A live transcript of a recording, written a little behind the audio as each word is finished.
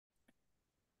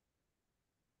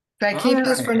Should I All keep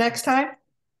this for right. next time?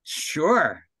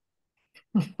 Sure.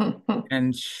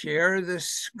 And share the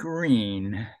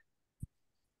screen.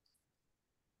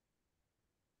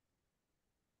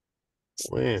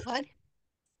 Man. What?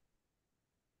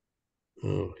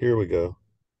 Oh, here we go.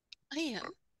 I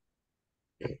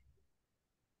am.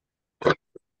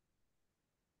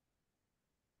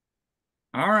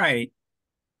 All right.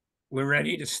 We're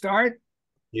ready to start?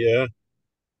 Yeah.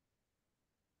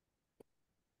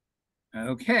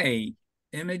 Okay.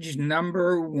 Image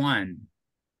number 1.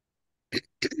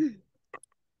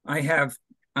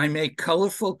 I make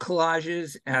colorful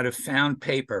collages out of found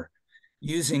paper.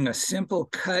 Using a simple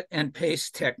cut and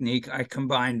paste technique, I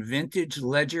combine vintage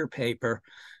ledger paper,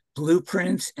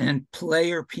 blueprints, and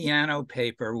player piano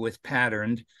paper with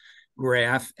patterned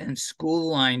graph and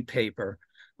school line paper.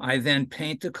 I then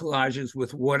paint the collages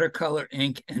with watercolor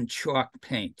ink and chalk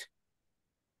paint.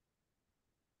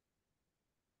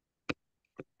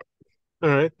 All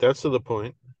right. That's to the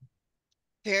point.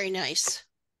 Very nice.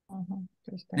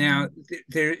 Now,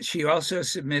 she also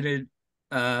submitted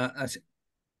a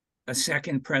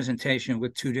second presentation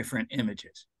with 2 different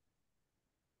images.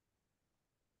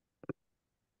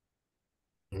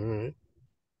 All right.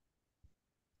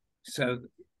 So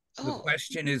the Oh,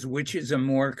 question is, which is a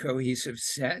more cohesive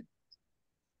set?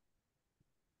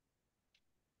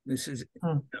 This is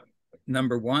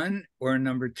number 1 or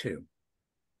number 2?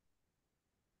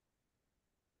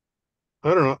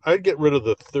 I don't know. I'd get rid of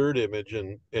the third image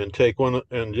and take one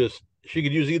and just she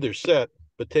could use either set,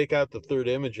 but take out the third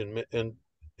image and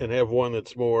have one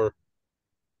that's more,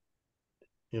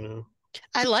 you know.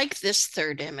 I like this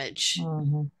third image.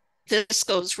 Mhm. This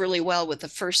goes really well with the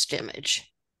first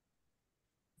image.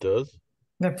 Does.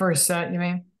 The first set, you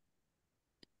mean?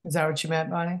 Is that what you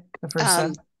meant, Bonnie? The first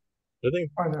set? I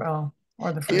think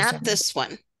Or the first Not set. this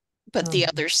one, but the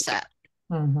other set.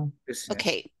 Mhm. This set.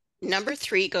 Okay. Number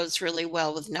 3 goes really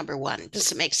well with number 1.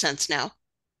 Does it make sense now?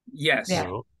 Yes. Yeah.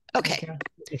 no. Okay.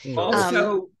 No.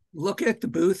 Also, look at the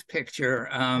booth picture.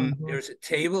 Mhm. There's a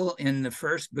table in the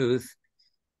first booth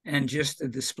and just a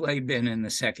display bin in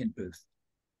the second booth.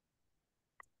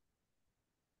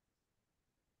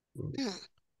 I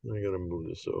gotta move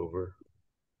this over.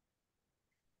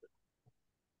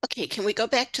 Okay, can we go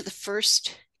back to the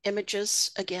first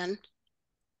images again?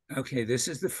 Okay, this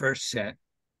is the first set.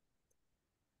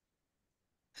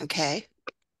 Okay.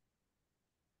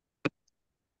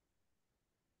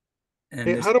 And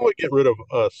Hey, this, how do I get rid of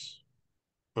us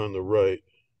on the right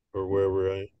or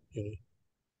wherever Up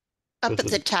this at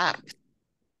the is top,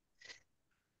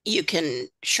 you can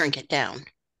shrink it down.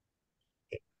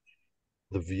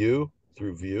 the view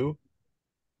through view?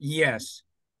 yes.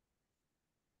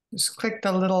 Just click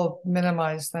the little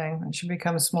minimize thing. It should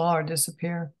become small or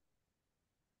disappear.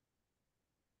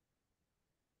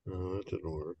 No, that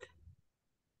didn't work.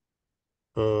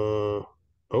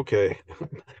 Okay.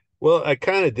 Well, I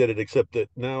kind of did it, except that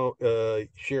now,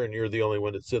 Sharon, you're the only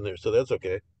one that's in there, so that's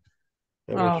okay.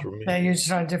 That works for me. Yeah, you're just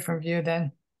on a different view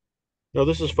then. No,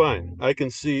 this is fine. I can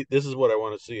see, this is what I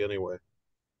want to see anyway.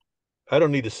 I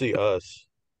don't need to see us.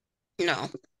 No.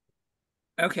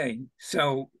 Okay,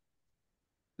 so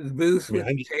the booth I mean,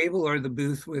 with the table or the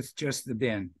booth with just the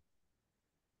bin?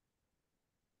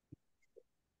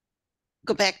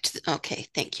 Go back to the, okay,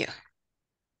 thank you.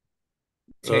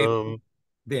 Table,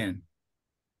 bin.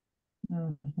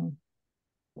 Mhm.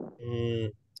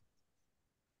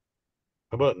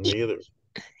 how about neither?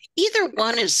 Either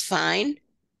one is fine.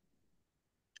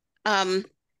 I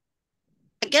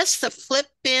guess the flip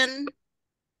bin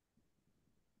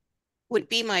would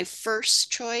be my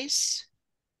first choice.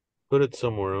 Put it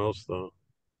somewhere else, though.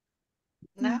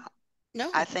 No, No.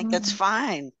 I think it's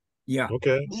fine. Yeah.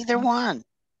 Okay. Either one.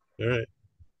 All right.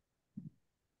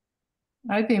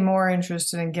 I'd be more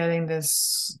interested in getting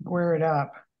this squared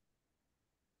up.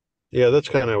 Yeah, that's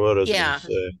kind of what I was Yeah. going to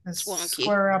say. This wonky.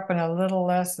 square up and a little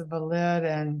less of a lid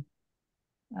and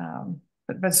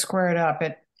but square it up.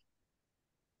 It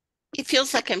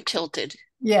feels like I'm tilted.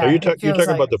 Yeah, Are you it you're feels talking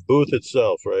like about the booth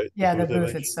itself, right? yeah, the booth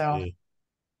image? itself. Yeah.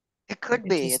 It could It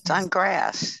be. just It's on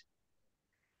grass.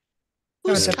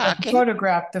 Who's the talking?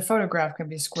 photograph can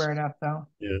be squared up though.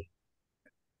 Yeah.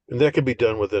 And that can be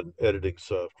done with an editing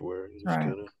software. You just Right.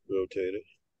 kind of rotate it.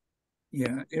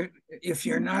 Yeah. If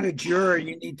you're not a juror,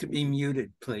 you need to be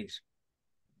muted, please.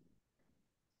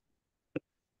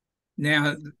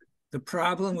 Now, the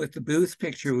problem with the booth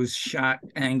picture was shot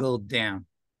angled down.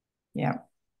 Yeah.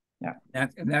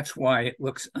 That's why it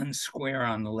looks unsquare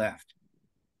on the left.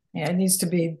 Yeah, it needs to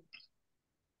be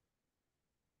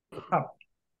up.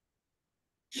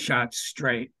 Shot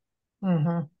straight.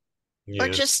 Mm-hmm. Yeah. Or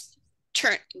just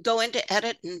go into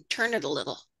edit and turn it a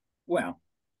little. Well,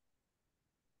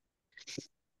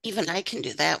 Even I can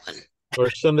do that one. Or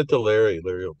send it to Larry.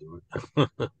 Larry will do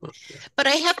it. But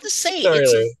I have to say, Sorry,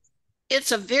 Larry.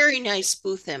 it's a very nice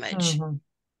booth image. Mhm.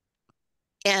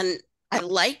 And I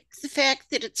like the fact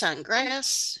that it's on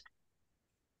grass.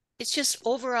 It's just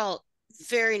overall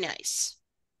very nice.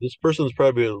 This person's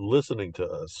probably been listening to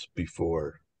us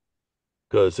before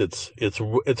because it's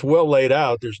well laid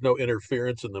out. There's no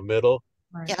interference in the middle,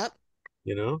 Right. Yep.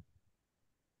 you know.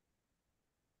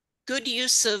 Good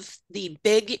use of the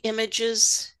big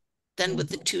images, then with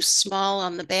the two small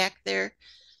on the back there.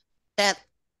 That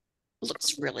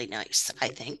looks really nice, I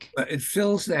think. but it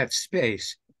fills that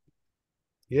space.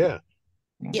 Yeah.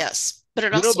 Yes, but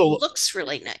it You know also the looks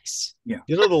really nice. the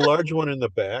large one in the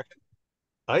back.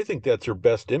 I think that's her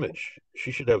best image.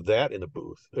 She should have that in the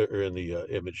booth or in the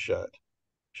image shot.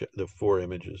 The 4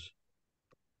 images.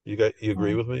 You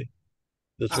agree Mm. with me?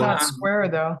 This It's one. not square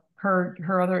though.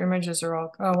 Her other images are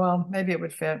all, oh, well, maybe it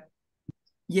would fit.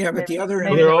 Yeah, but the Maybe- other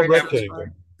maybe They're the all original was rectangle.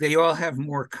 fine. they all have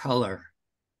more color.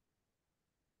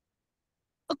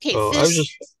 Okay, Oh,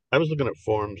 this I was looking at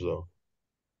forms though.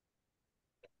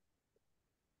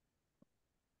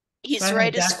 he's I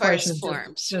right think as that far question as is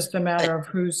forms. just a matter of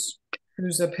whose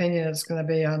opinion it's going to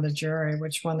be on the jury,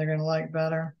 which one they're going to like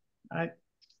better. I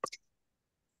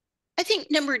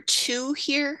think number 2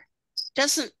 here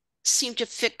doesn't seem to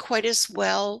fit quite as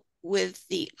well with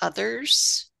the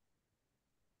others.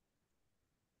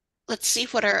 Let's see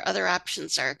what our other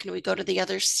options are. Can we go to the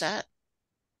other set?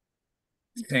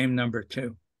 Same number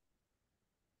 2.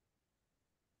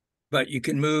 But you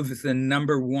can move the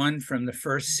number 1 from the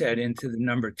first set into the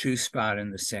number 2 spot in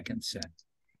the second set.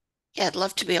 Yeah, I'd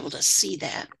love to be able to see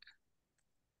that.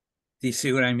 Do you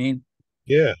see what I mean?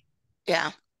 Yeah.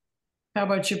 Yeah, How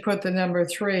about you put the number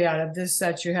 3 out of this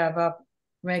set you have up,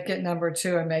 make it number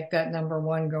 2 and make that number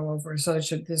 1 go over. So it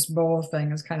should, this bowl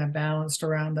thing is kind of balanced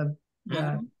around the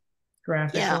Mhm.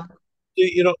 graphic Yeah. one.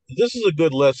 You know, this is a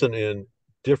good lesson in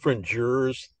different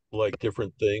jurors like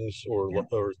different things Yeah.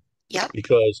 or yep,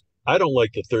 because I don't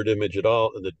like the third image at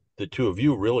all, and the two of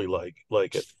you really like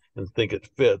it and think it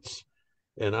fits.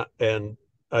 And I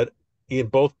in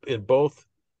both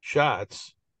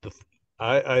shots,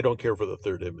 I don't care for the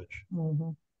third image.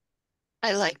 Mhm.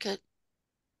 I like it.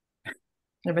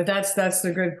 Yeah, but that's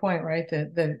the good point, right?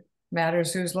 That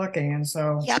matters who's looking. And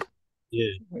so Yep,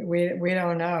 Yeah, we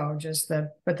don't know, just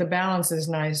but the balance is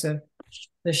nice of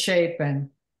the shape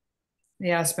and the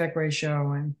aspect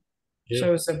ratio and yeah,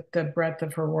 shows the breadth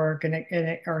of her work and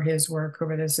or his work,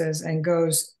 whoever this is, and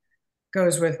goes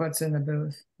with what's in the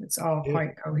booth. It's all Yeah.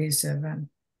 quite cohesive. And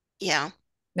yeah.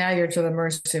 now you're to the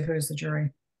mercy of who's the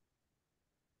jury.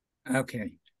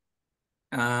 Okay.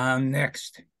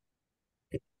 Next.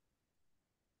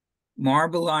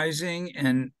 Marbleizing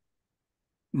and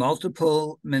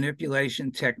multiple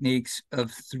manipulation techniques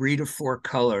of 3 to 4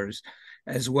 colors,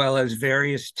 as well as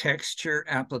various texture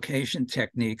application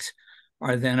techniques,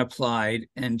 are then applied,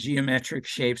 and geometric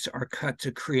shapes are cut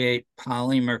to create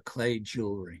polymer clay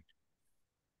jewelry.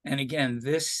 And again,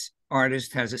 this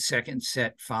artist has a second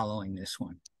set following this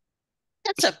one.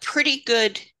 That's a pretty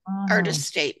good artist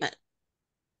statement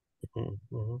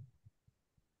mm-hmm,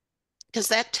 because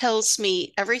that tells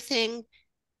me everything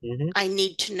mm-hmm. I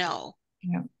need to know.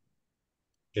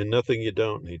 And nothing you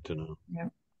don't need to know.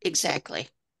 Exactly.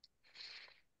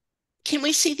 Can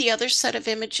we see the other set of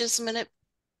images a minute?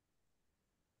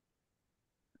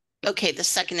 Okay, the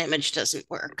second image doesn't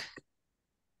work.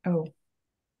 Oh,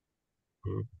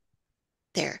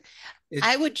 There. It-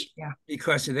 I would,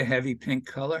 Because of the heavy pink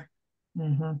color.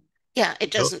 mm-hmm. yeah, it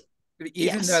doesn't. Even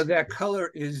Yes. though that color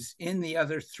is in the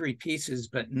other 3 pieces,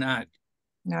 but not.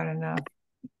 Not enough.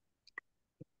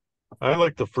 I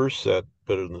like the first set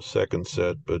better than the second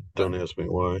set, but don't ask me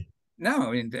why. No,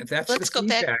 I mean, that's Let's the go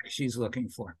back. feedback she's looking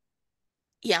for.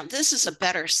 Yeah, this is a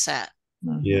better set,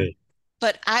 Mhm. Yeah.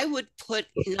 but I would put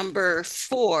number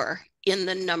 4 in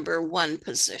the number 1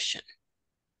 position.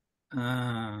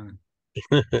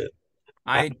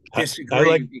 I disagree. I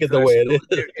like it the way it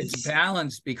is. It's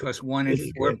balanced because 1 and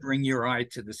 4 bring your eye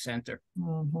to the center.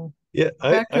 Mhm. Yeah,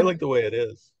 Back I to- like the way it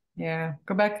is. Yeah,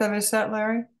 go back to the other set,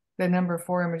 Larry. The number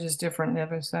 4 image is different than the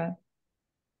other set.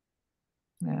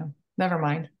 Yeah, never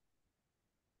mind.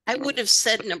 I would have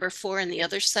said number 4 in the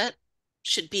other set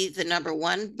should be the number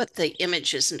 1, but the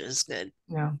image isn't as good.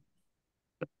 No.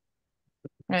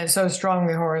 And it's so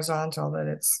strongly horizontal that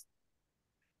it's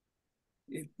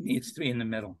It needs to be in the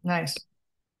middle. nice.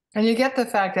 And you get the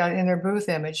fact that in her booth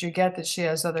image, you get that she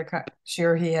has other, she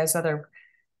or he has other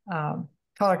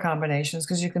color combinations,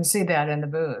 because you can see that in the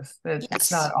booth, that Yes.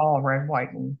 it's not all red,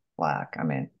 white, and black. I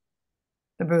mean,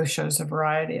 the booth shows a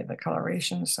variety of the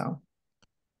coloration, so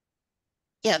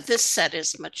Yeah, this set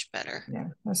is much better. yeah,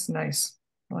 that's nice,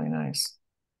 really nice.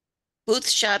 Booth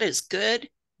shot is good.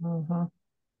 Mhm.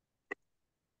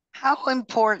 How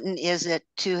important is it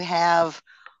to have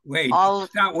Wait, all,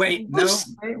 stop, wait, no,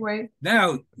 Who's- Wait,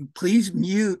 no, please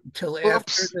mute till after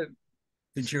Oops.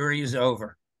 the jury is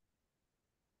over.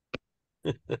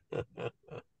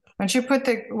 once you put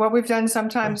what we've done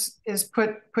sometimes is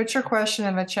put your question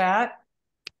in the chat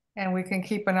and we can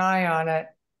keep an eye on it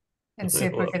and see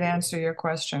if we can answer your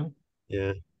question.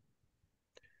 Yeah,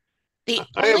 The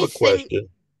I have only a thing, question.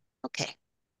 okay,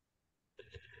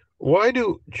 Why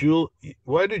do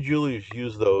Julius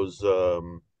use those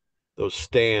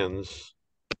stands,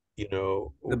 you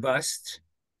know, The bust,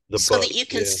 the so that bust, you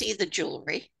can yeah, see the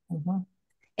jewelry Mhm.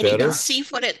 and you can better? see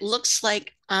what it looks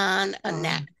like on a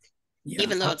neck, yeah,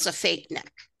 even though it's a fake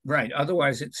neck. right.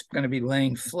 Otherwise, it's going to be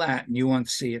laying flat, and you won't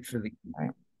see it for the.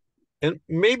 And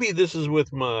maybe this is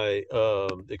with my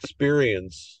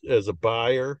experience as a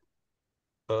buyer,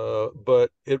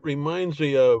 but it reminds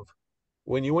me of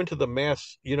when you went to the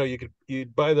mass, you know,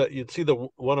 you'd see the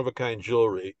one of a kind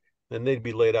jewelry, and they'd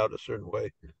be laid out a certain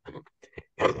way.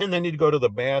 And then you'd go to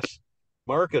the mass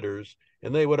marketers,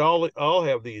 and they would all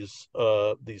have these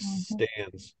Mhm.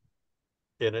 stands,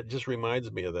 and it just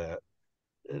reminds me of that.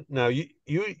 Now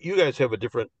you guys have a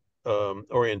different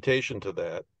orientation to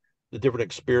that, a different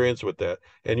experience with that,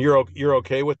 and you're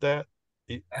okay with that?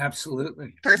 Absolutely.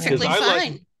 Because Perfectly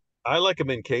fine. I like them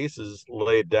in cases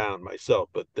laid down myself,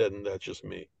 but then that's just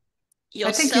me. You'll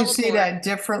I think you sell see more. that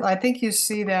different. I think you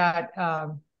see that,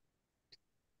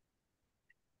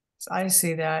 I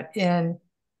see that in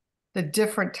the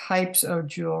different types of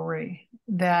jewelry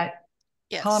that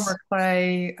Yes. polymer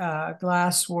clay,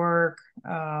 glass work,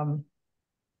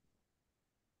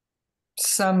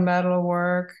 some metal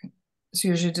work is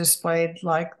usually displayed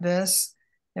like this.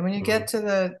 And when you get to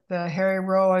the Harry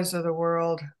Rowas of the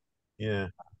world, Yeah.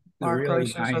 The Mark really Rochers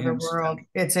of the high-end world, stuff.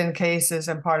 it's in cases,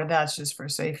 and part of that's just for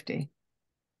safety.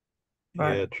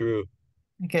 Yeah, But true.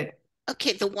 okay,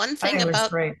 Okay, the one I thing think it looks about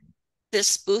great.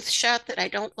 this booth shot that I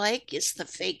don't like is the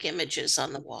fake images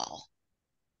on the wall.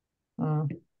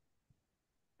 Mm.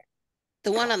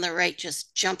 The one on the right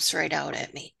just jumps right out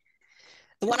at me.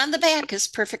 The one on the back is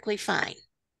perfectly fine.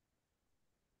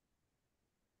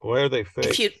 Why are they If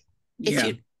fake? you if Yeah,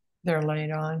 you They're laid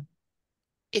on.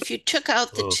 if you took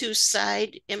out the Oh. two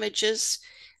side images,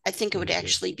 I think it would Okay.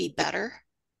 actually be better.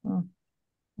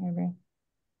 Maybe.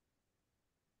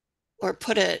 Or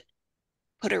put a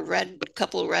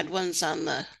couple red ones on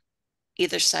the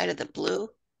either side of the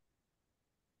blue.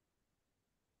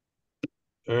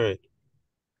 All right.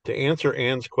 To answer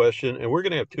Ann's question, and we're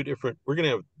gonna have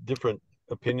different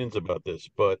opinions about this,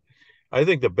 but I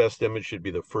think the best image should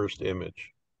be the first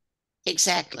image.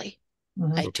 Exactly.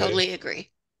 Mhm. I Okay. totally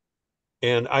agree.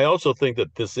 And I also think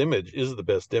that this image is the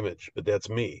best image, but that's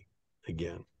me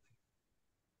again.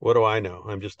 What do I know?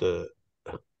 I'm just a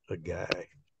guy. But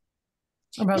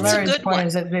It's a Larry's good point one.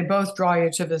 is that they both draw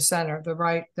you to the center, the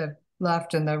right, the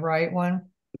left and the right one.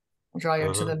 Draw you to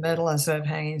Uh-huh. the middle instead of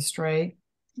hanging straight.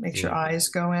 Makes your Yeah. eyes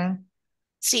go in.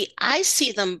 See, I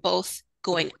see them both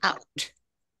going out,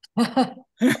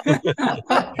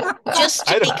 just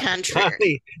to I be don't,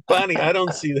 contrary. Bonnie, I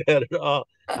don't see that at all.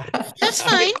 That's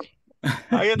I, fine.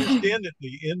 I understand that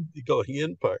the going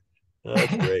in part.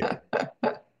 That's great.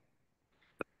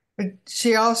 But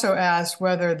she also asked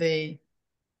whether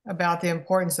about the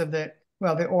importance of the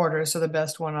order, so the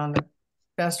best one on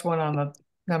the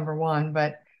number one,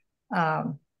 but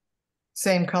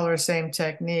same color, same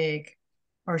technique,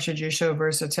 or should you show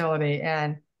versatility?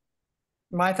 And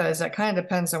my thought is that kind of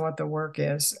depends on what the work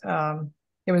is.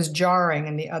 It was jarring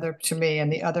to me,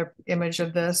 and the other image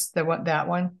of this,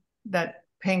 that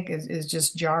pink is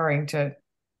just jarring to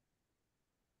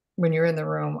when you're in the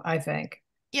room, I think.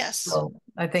 Yes. So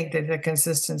I think that the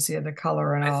consistency of the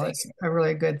color and I all think is a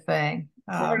really good thing.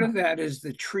 part of that is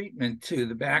the treatment to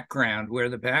the background, where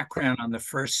the background on the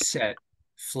first set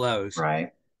flows.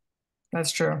 Right.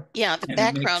 That's true. Yeah, the And it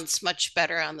makes- background's much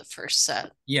better on the first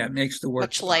set. Yeah, it makes the work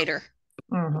Much lighter,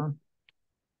 Mhm.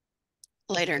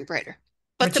 lighter and brighter.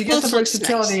 But But the you get the booth looks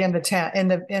versatility nice.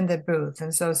 in the booth.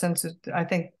 And so I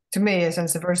think to me,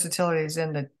 since the versatility is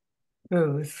in the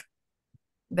booth,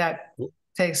 that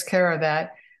takes care of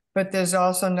that. But there's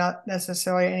also not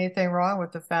necessarily anything wrong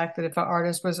with the fact that if an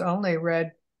artist was only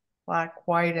red, black,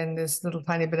 white, and this little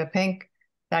tiny bit of pink,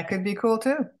 that could be cool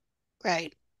too.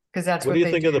 Right. Because that's What what do you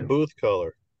they think of the booth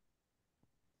color?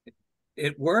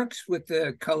 It works with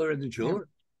the color of the jewelry.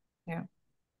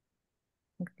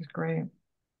 It's great.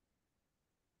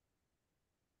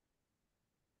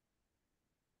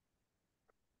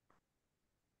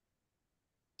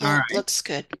 All Yeah, right. it looks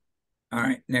good. All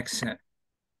right, next set.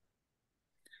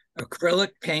 Acrylic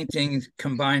paintings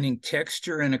combining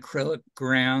texture and acrylic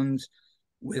grounds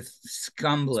with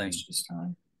scumbling.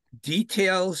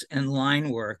 Details and line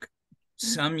work,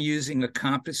 some using a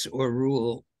compass or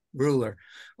ruler,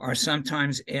 are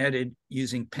sometimes added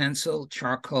using pencil,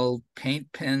 charcoal,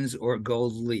 paint pens, or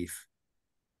gold leaf.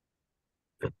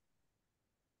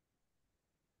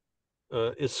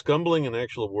 Is scumbling an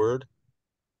actual word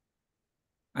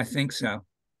I think so.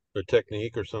 or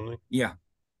technique or something? Yeah.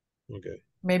 Okay.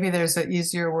 Maybe there's an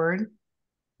easier word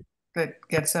that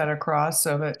gets that across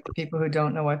so that people who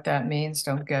don't know what that means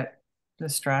don't get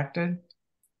distracted.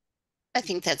 I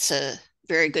think that's a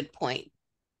very good point.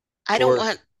 I don't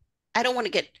want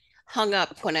to get hung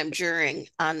up when I'm juring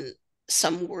on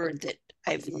some word that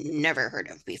I've never heard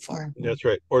of before. That's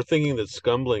right. Or thinking that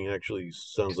scumbling actually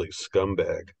sounds like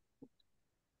scumbag.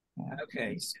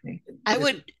 Okay.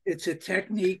 It's a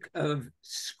technique of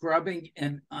scrubbing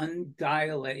an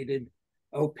undilated,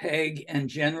 opaque, and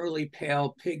generally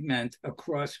pale pigment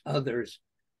across others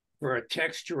for a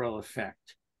textural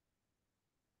effect.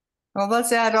 Well,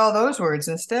 let's add all those words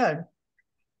instead.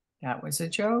 That was a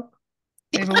joke.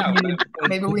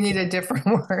 Maybe we need a different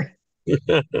word.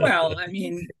 Well, I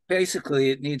mean,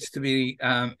 basically, it needs to be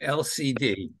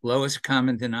LCD, lowest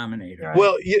common denominator. Right.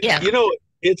 Well, Yeah. you know,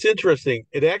 it's interesting.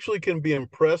 It actually can be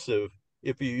impressive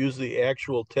if you use the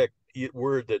actual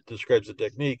word that describes the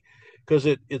technique, because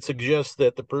it suggests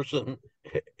that the person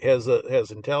has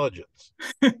intelligence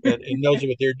and knows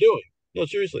what they're doing. No,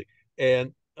 seriously.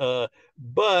 And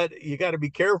but you got to be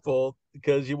careful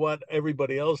because you want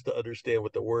everybody else to understand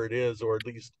what the word is, or at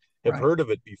least have Right. heard of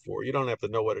it before. You don't have to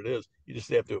know what it is. You just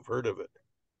have to have heard of it.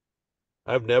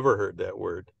 I've never heard that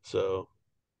word, so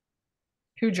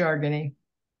Too jargony.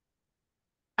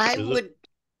 I Is it? would,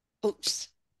 oops.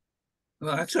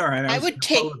 Well, that's all right. I was would gonna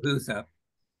take- pull the booth up.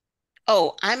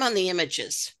 Oh, I'm on the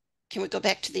images. Can we go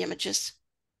back to the images?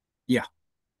 Yeah.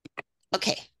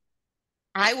 Okay.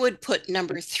 I would put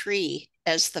number 3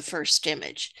 as the first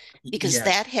image because Yes.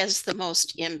 that has the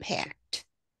most impact.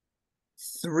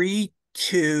 3,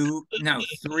 2, no,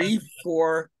 3,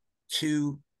 4,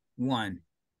 2, 1.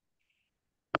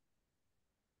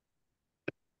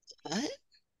 What?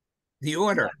 The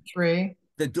order: 3.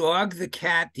 the dog, the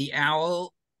cat, the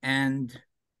owl, and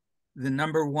the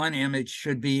number 1 image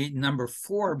should be number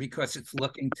 4 because it's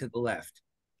looking to the left.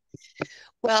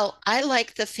 Well, I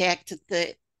like the fact that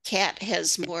the cat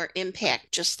has more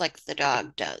impact, just like the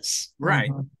dog does.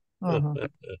 Right.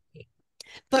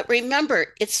 But remember,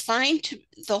 it's fine to,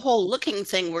 the whole looking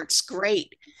thing works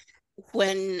great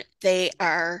when they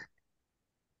are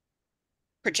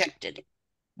projected.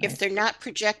 If Right. they're not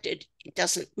projected, it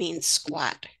doesn't mean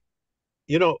squat.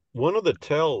 You know, one of the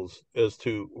tells as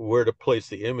to where to place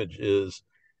the image is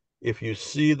if you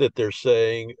see that they're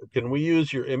saying, can we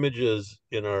use your images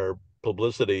in our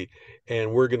publicity?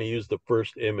 And we're going to use the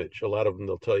first image. A lot of them,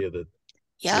 they'll tell you that,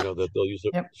 Yeah. that they'll use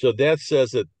it. Yep. So that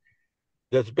says that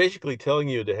that's basically telling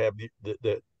you to have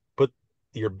that put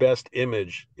your best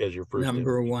image as your first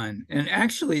Number image. 1. And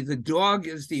actually, the dog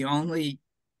is the only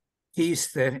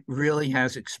piece that really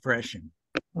has expression.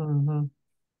 Mm-hmm.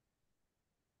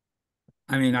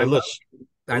 I mean, Unless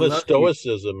love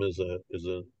stoicism is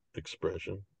an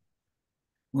expression.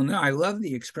 Well, no, I love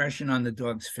the expression on the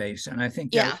dog's face, and I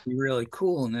think that would be really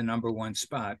cool in the number 1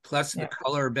 spot. Plus the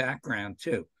color background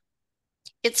too.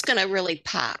 It's going to really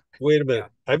pop. Wait a minute.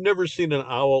 I've never seen an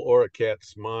owl or a cat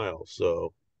smile,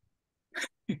 so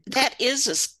That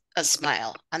is a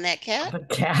smile on that cat. The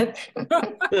cat.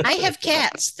 I have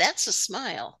cats. That's a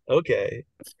smile. Okay.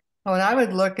 Oh, and I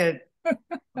would look at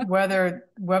whether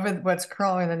what's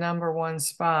currently the number 1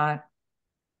 spot.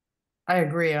 I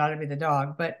agree, it ought to be the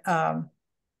dog, but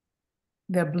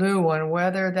the blue one,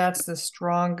 whether that's the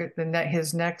strongest,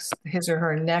 his or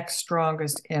her next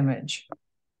strongest image.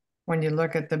 When you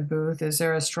look at the booth, is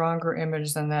there a stronger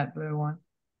image than that blue one?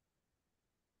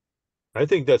 I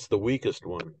think that's the weakest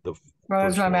one. Well,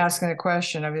 that's why I'm asking the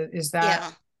question of, is that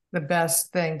Yeah. the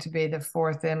best thing to be the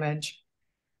 4th image,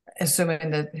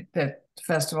 assuming that the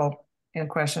festival in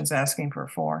question is asking for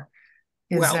 4?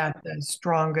 Is that the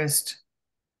strongest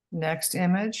next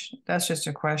image? That's just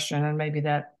a question, and maybe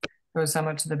that goes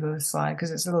somewhat to the booth slide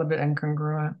because it's a little bit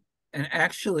incongruent. And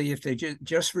actually, if they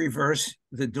just reverse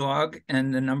the dog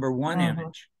and the number 1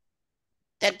 image,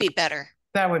 that'd be better.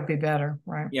 That would be better,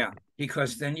 right? Yeah,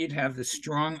 because then you'd have the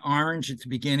strong orange at the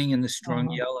beginning and the strong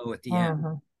yellow at the end.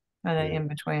 And then in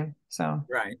between. So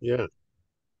right. Yeah.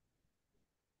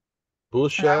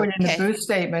 Booth And I shot. would, in the booth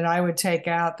statement, I would take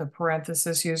out the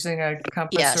parenthesis using a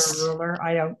compass or a ruler.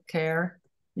 I don't care.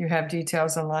 You have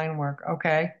details and line work,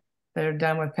 okay, that are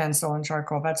done with pencil and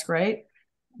charcoal. That's great.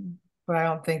 But I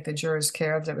don't think the jurors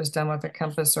care if it was done with a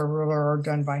compass or ruler or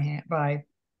done by hand,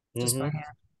 just by Mhm.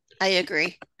 hand. I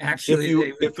agree. Actually, you-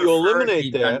 they would if you prefer it eliminate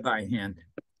be done that- by hand.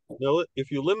 No, if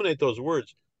you eliminate those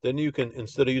words, then you can,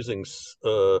 instead of using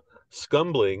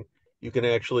scumbling, you can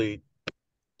actually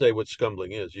say what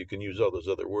scumbling is. You can use all those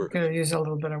other words. Could have used a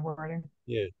little bit of wording.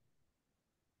 Yeah.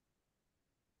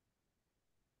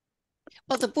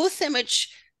 Well, the booth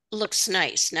image looks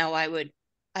nice. Now I would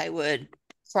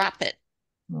crop it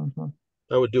Mhm.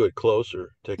 I would do it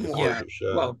closer, take a More. closer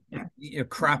shot. Well, Yeah. you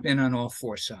crop in on all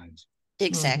four sides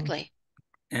exactly.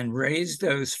 and raise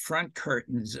those front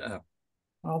curtains up.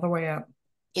 All the way up,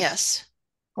 Yes.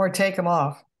 or take them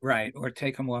off. Right, or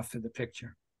take them off of the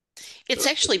picture. It's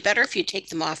actually better if you take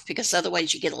them off because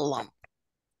otherwise you get a lump.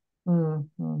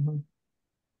 Mhm.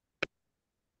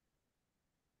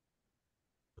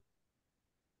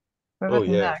 But Oh, other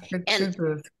than yeah. that, good And-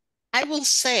 booth. I will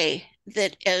say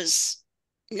that as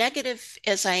negative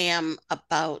as I am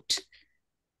about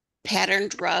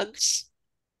patterned rugs,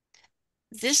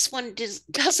 this one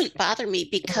doesn't bother me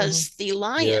because the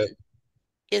lion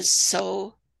is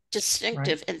so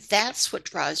distinctive and that's what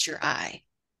draws your eye.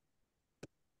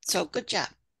 So good job.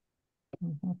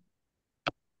 Mhm.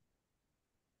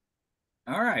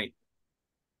 All right.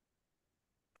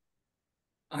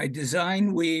 I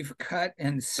design, weave, cut,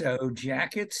 and sew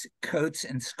jackets, coats,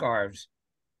 and scarves.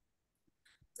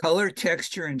 Color,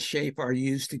 texture, and shape are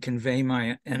used to convey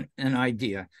an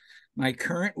idea. My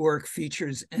current work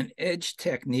features an edge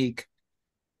technique,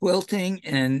 quilting,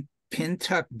 and pin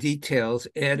tuck details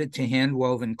added to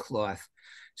hand-woven cloth.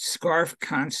 Scarf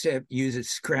concept uses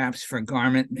scraps for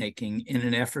garment making in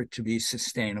an effort to be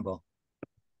sustainable.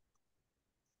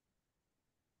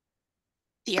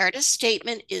 The artist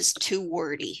statement is too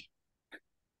wordy.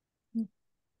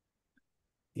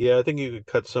 Yeah, I think you could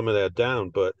cut some of that down,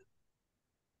 but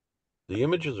the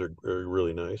images are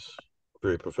really nice,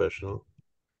 very professional.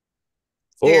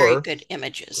 Very Or good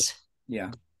images.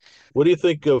 Yeah. what do you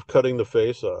think of cutting the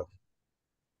face off?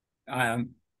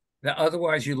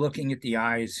 Otherwise, you're looking at the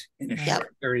eyes in a Yeah.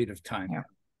 short period of time. Yeah.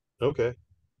 Okay.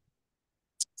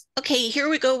 Okay, here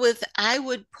we go with I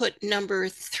would put number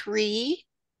 3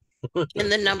 in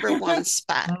the number 1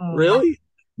 spot. Mhm. Really?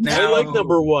 Now, I like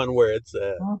number 1 where it's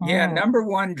at. yeah, Mhm. number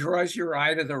 1 draws your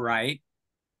eye to the right,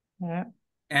 Yeah.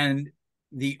 and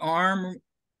the arm.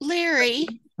 Larry,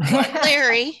 What?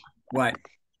 Larry, What?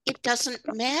 it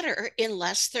doesn't matter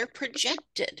unless they're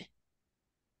projected.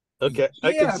 Okay,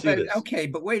 I can Yeah, see but this. okay,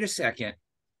 but wait a second.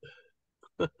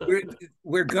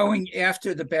 We're going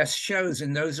after the best shows,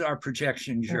 and those are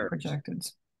projection They're jurors. projected.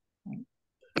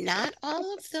 Not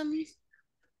all of them.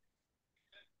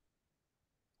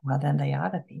 Well, then they ought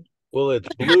to be. Well, it's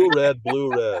blue, red,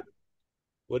 blue, red.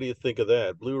 What do you think of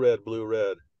that? Blue, red, blue,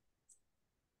 red.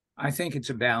 I think it's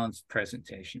a balanced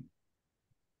presentation.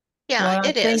 Yeah, Well,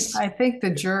 it is. I think the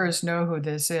jurors know who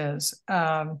this is.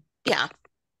 Yeah,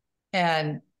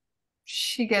 And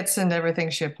she gets into everything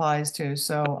she applies to,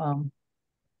 so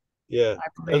Yeah, I I was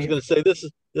believe. going to say this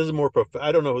is more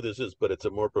I don't know who this is, but it's a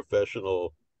more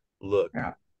professional look.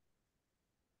 Yeah.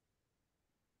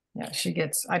 Yeah,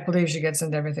 I believe she gets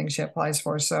into everything she applies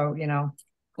for, so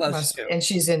Close to. and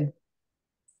she's in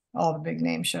all the big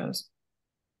name shows.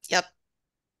 yep.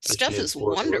 Is Stuff she in is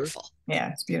Fort Worth? wonderful. Yeah,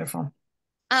 it's beautiful.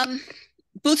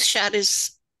 Booth shot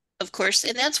is, of course,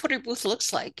 and that's what her booth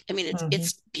looks like. I mean,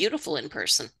 it's beautiful in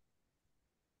person.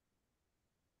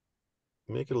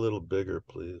 Make it a little bigger,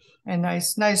 please. And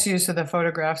nice use of the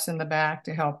photographs in the back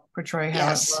to help portray how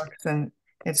Yes. it looks, and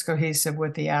it's cohesive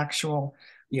with the actual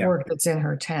Yeah. work that's in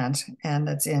her tent and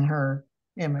that's in her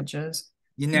images.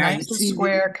 You Nice and see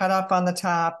square, cut up on the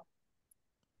top.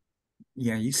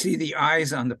 you see the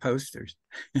eyes on the posters.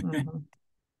 Mhm.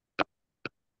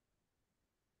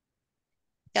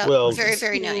 Yeah, Well, very,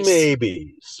 very nice.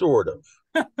 maybe, sort of.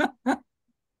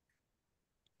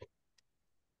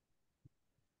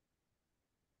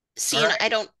 See, All and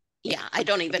right. I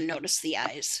don't even notice the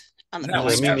eyes on the No, me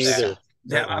posters. neither.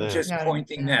 That, Not in I'm that. just Yeah,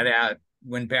 pointing yeah. that out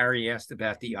when Barry asked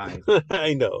about the eyes.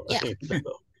 I know. Yeah. I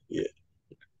know. Yeah.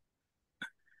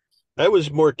 I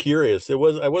was more curious. I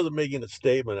wasn't making a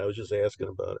statement. I was just asking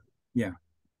about it.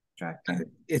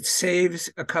 Distracting. It saves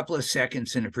a couple of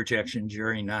seconds in a projection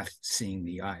jury not seeing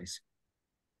the eyes.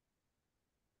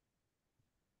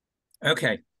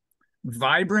 Okay.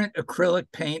 Vibrant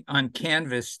acrylic paint on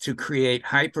canvas to create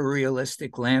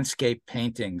hyper-realistic landscape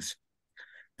paintings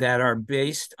that are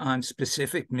based on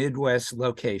specific Midwest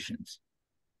locations.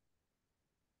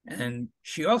 And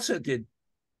she also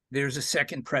there's a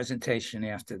second presentation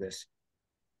after this.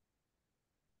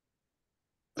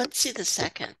 Let's see the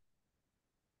second.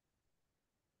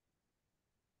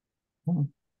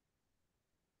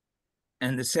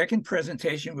 And the second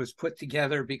presentation was put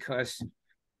together because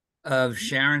of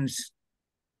Sharon's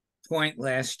point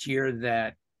last year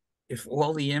that if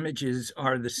all the images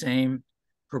are the same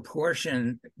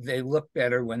proportion, they look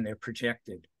better when they're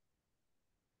projected.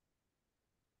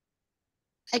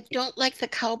 I don't like the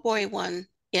cowboy one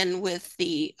in with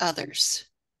the others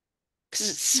because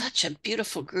it's such a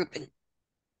beautiful grouping.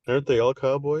 Aren't they all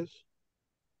cowboys?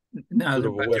 No, Sort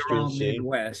of a but they're Western all scene.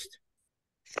 Midwest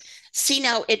See,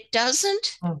 now it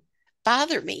doesn't Oh.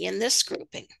 bother me in this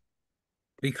grouping.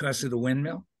 because of the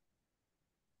windmill.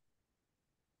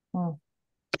 Oh,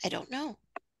 I don't know.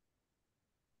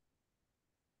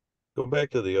 Go back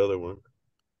to the other one.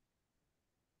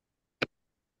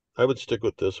 I would stick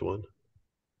with this one.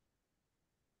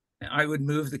 I would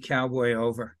move the cowboy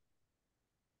over.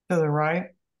 to the right.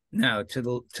 No, to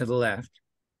the left.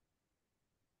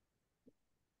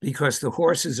 Because the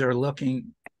horses are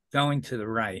going to the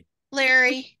right.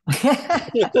 Larry,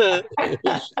 Yeah.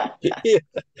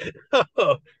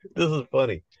 Oh, this is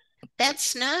funny.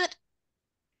 that's not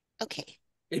okay.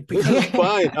 It This becomes is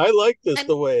fine. I like this I'm-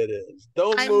 the way it is.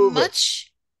 Don't I'm move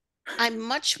it.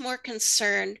 much more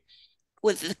concerned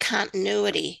with the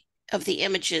continuity of the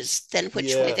images than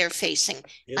which way Yeah, they're facing.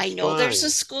 I it's know there's fine.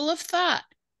 a school of thought,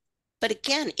 but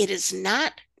again, it is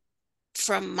not,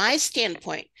 from my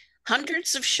standpoint,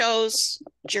 hundreds of shows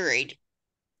juried.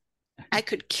 I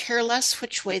could care less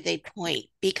which way they point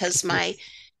because my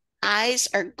eyes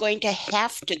are going to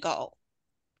have to go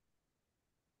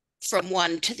from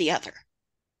one to the other,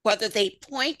 whether they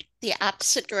point the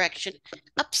opposite direction,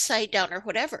 upside down, or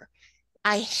whatever.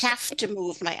 I have to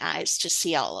move my eyes to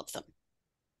see all of them.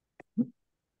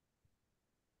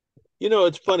 You know,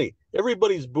 it's funny.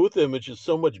 Everybody's booth image is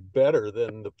so much better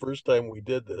than the first time we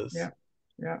did this. Yeah.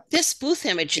 Yeah, This booth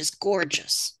image is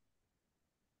gorgeous.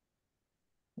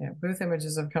 yeah, booth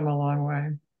images have come a long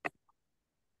way.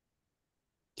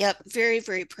 Yep, very,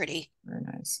 very pretty. Very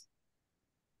nice.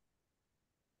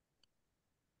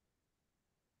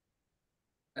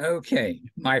 okay.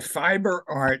 My fiber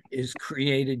art is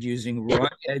created using raw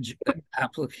edge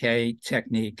applique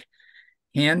technique.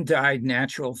 Hand-dyed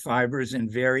natural fibers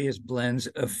and various blends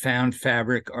of found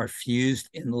fabric are fused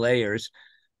in layers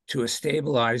to a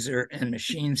stabilizer and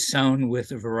machine sewn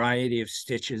with a variety of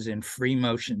stitches in free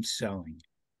motion sewing.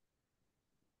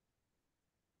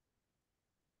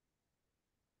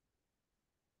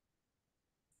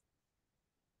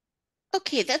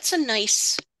 Okay, that's a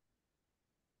nice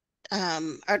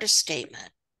artist statement.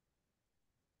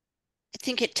 I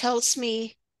think it tells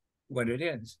me What it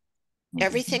is.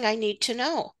 everything I need to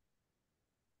know.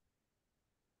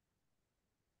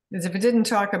 Because if it didn't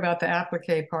talk about the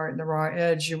applique part and the raw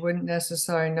edge, you wouldn't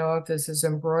necessarily know if this is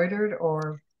embroidered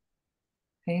or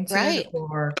painted Right.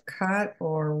 or cut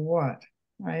or what,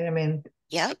 right? I mean,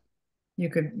 Yep. you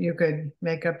could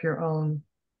make up your own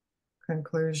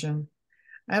conclusion.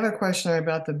 I have a question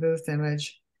about the booth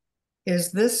image.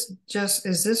 Is this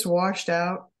washed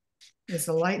out? Is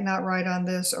the light not right on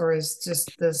this, or is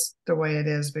just this the way it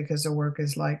is because the work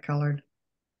is light colored?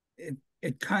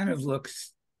 It kind of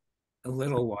looks a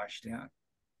little washed out.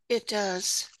 It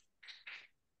does.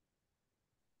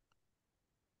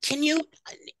 Can you,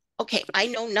 okay, I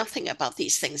know nothing about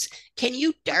these things. Can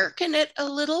you darken it a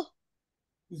little?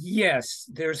 Yes,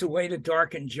 there's a way to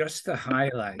darken just the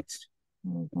highlights.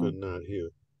 Mhm. But not here.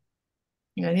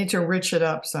 Yeah, I need to rich it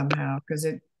up somehow because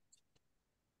it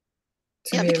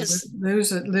to Yeah, me because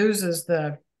loses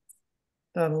the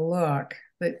look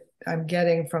that I'm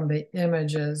getting from the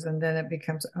images, and then it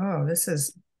becomes, oh, this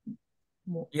is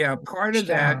Yeah, part of washed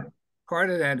that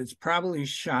out. is probably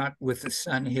shot with the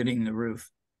sun hitting the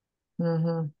roof.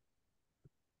 Mm-hmm.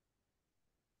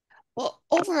 well,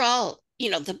 overall,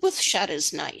 the booth shot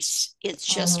is nice. It's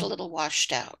just a Mhm. little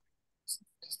washed out.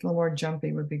 Just a little more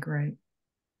jumpy would be great.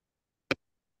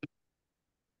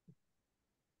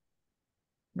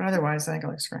 But otherwise, I think it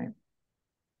looks great.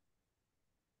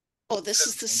 Oh, this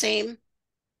is the same.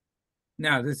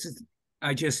 Now,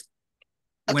 I just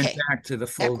went Okay, back to the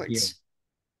full view. backwards.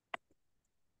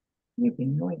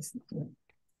 Making noise. All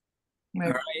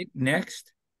right,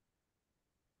 next.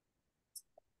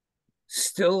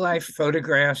 Still life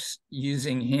photographs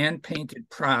using hand-painted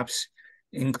props,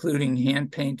 including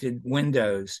hand-painted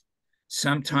windows,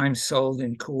 sometimes sold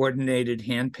in coordinated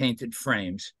hand-painted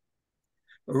frames,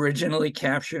 originally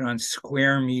captured on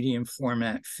square medium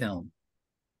format film.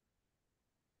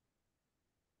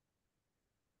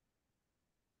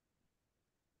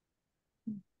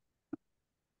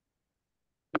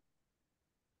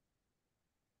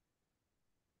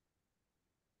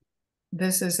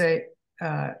 this is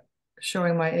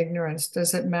showing my ignorance.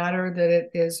 Does it matter that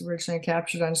it is originally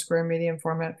captured on square medium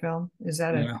format film? Is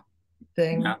that a No,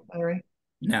 thing, no. Larry?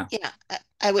 no. Yeah,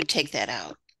 I would take that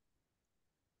out.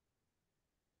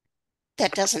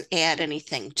 That doesn't add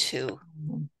anything to.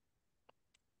 Mhm.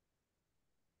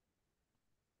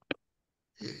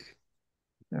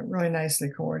 They're really nicely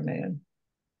coordinated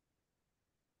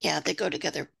Yeah, they go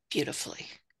together beautifully.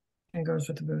 and goes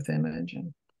with the booth image.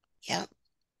 And Yeah.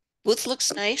 Booth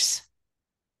looks nice.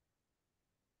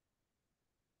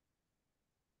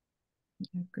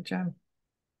 yeah, good job.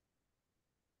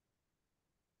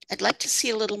 I'd like to see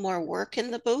a little more work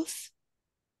in the booth.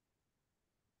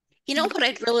 You know what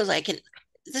I'd really like, and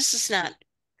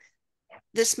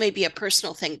this may be a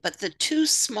personal thing, but the two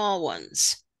small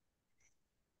ones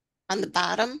on the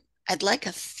bottom, I'd like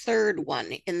a third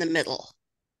one in the middle,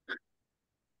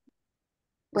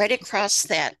 right across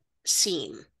that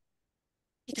seam,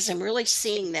 because I'm really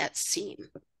seeing that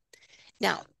seam.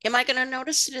 Now, am I going to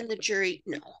notice it in the jury?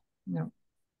 No. No.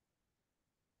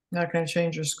 Not going to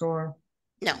change your score.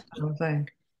 No. I don't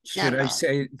think. Should at I all.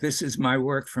 say this is my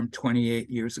work from 28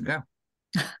 years ago?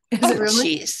 Is Oh, it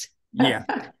really? jeez. Yeah.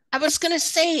 I was going to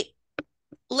say,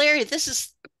 Larry, this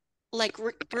is like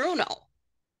Rick Bruno.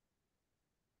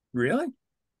 Really?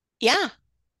 Yeah,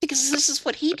 because this is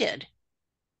what he did.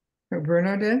 What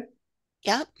Bruno did?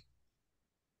 Yep.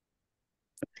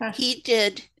 Huh. He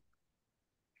did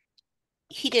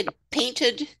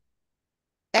painted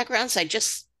backgrounds.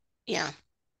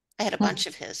 I had a bunch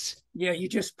of his. Yeah, you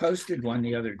just posted one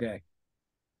the other day.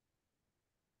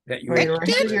 That you Well, were you were Rick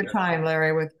ahead of did? your time,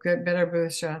 Larry, with good, better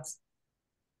booth shots.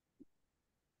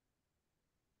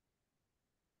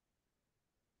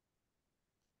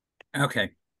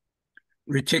 Okay.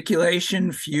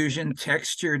 Reticulation, fusion,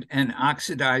 textured, and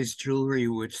oxidized jewelry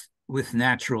with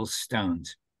natural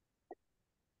stones.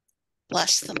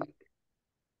 Bless them.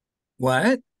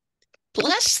 What?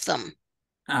 Bless them.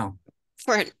 Oh,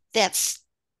 For that's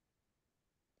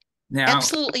now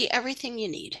absolutely everything you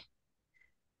need.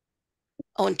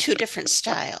 Oh, in two different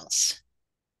styles.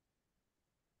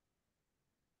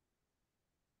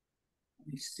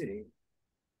 let me see.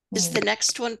 Is Hmm. the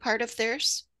next one part of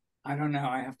theirs? I don't know.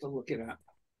 I have to look it up.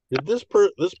 Did this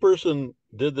person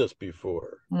did this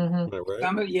before? Mhm. Am I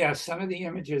right? Some of the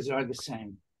images are the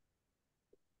same.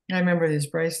 I remember these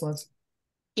bracelets.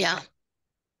 Yeah.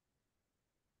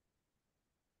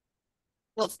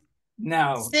 Well,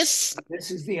 No, this, this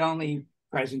is the only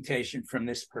presentation from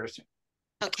this person.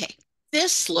 okay.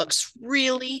 This looks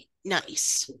really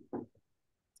nice.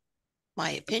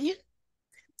 My opinion.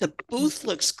 The booth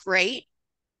looks great.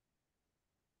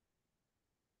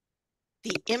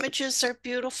 The images are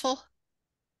beautiful.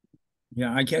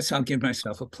 Yeah, I guess I'll give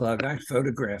myself a plug. I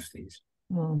photographed these.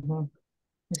 Mhm. You Well,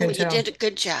 can you tell. did a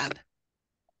good job.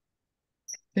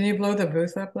 Can you blow the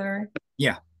booth up, Larry?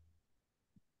 Yeah.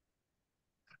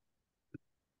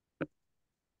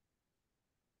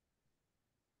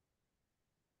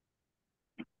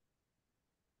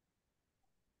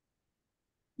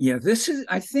 Yeah,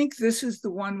 I think this is the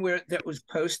one that was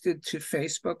posted to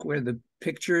Facebook where the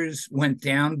pictures went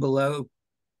down below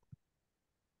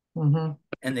Mm-hmm.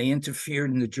 and they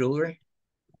interfered in the jewelry.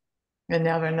 And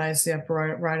now they're nicely up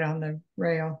right on the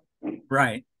rail.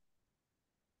 Right.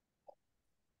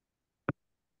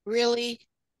 Really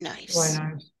Really nice.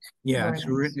 nice. Yeah,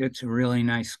 Very nice. it's a really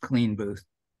nice, clean booth.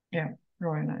 Yeah,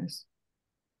 really nice.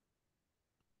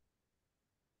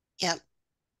 Yep.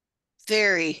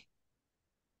 Very,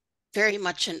 very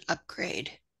much an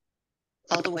upgrade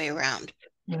all the way around.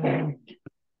 Mhm.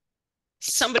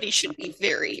 Somebody should be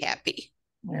very happy.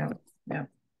 Yeah, yeah.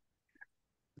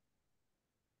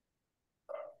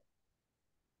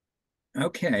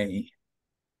 Okay.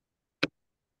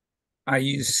 I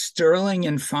use sterling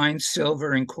and fine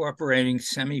silver incorporating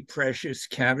semi-precious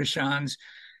cabochons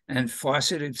and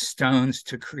fauceted stones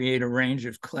to create a range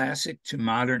of classic to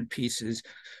modern pieces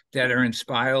that are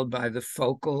inspired by the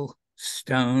focal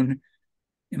stone,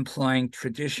 employing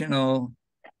traditional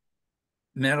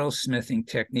metalsmithing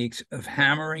techniques of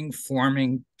hammering,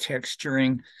 forming,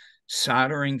 texturing,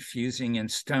 soldering, fusing,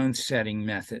 and stone setting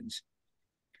methods.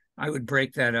 I would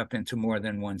break that up into more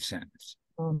than one sentence.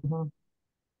 Mhm.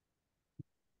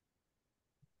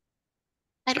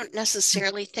 I don't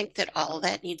necessarily think that all of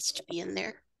that needs to be in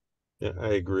there, Yeah,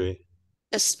 I agree.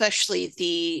 especially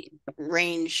the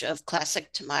range of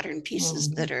classic to modern pieces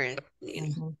Mhm. that are in, you know.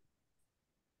 Mhm.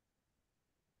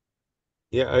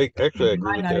 Yeah, I agree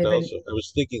Might with not that even- also. I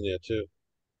was thinking that too.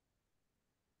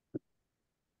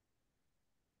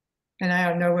 And I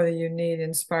don't know whether you need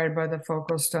inspired by the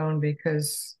focal stone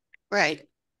because Right.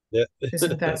 Yeah.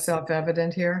 Isn't that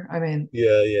self-evident here? I mean,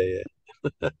 Yeah.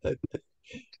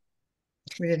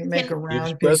 we didn't make a Can- You're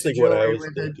round piece of expressing what I jewelry was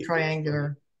with a thinking.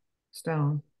 triangular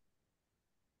stone.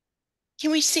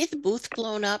 Can we see the booth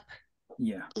blown up,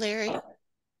 Yeah. Larry?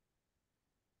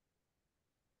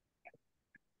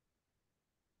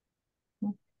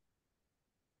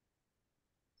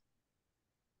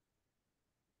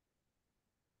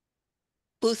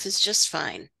 Booth is just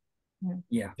fine.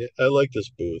 Yeah. Yeah, I like this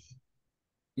booth.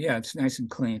 Yeah. It's nice and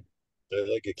clean. I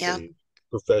like it Yeah. clean,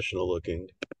 professional looking.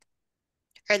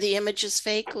 Are the images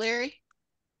fake, Larry?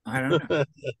 I don't know.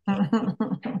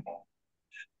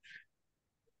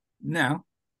 No.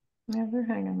 Yeah, they're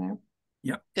hanging there.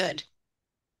 Good.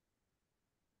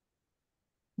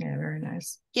 Yeah, very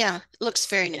nice. Yeah, looks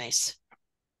very nice.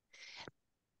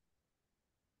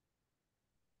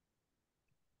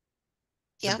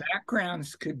 Yeah. The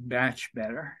backgrounds could match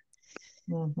better.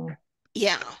 Mhm.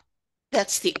 Yeah.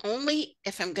 That's the only,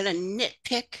 if I'm going to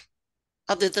nitpick,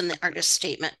 other than the artist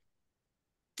statement,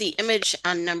 the image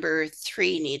on number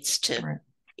 3 needs to, Right.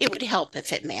 it would help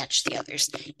if it matched the others.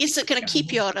 Is it going to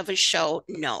keep you out of a show?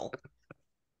 No.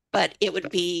 But it would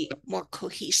be more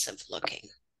cohesive looking.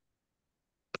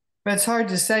 But it's hard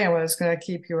to say what it's going to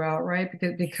keep you out, right?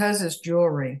 Because it's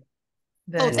jewelry. Oh,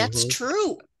 That, that's Mhm.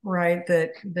 true. right,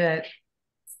 that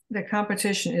the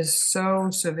competition is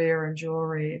so severe in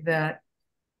jewelry that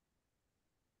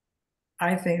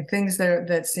I think things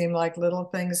that seem like little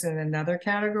things in another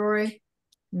category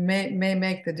may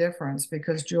make the difference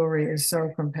because jewelry is so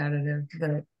competitive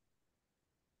that,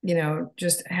 you know,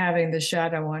 just having the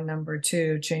shadow on number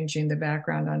 2, changing the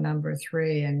background on number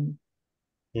 3 and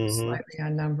Mhm. slightly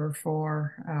on number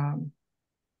 4,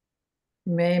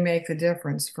 may make the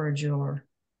difference for a jeweler.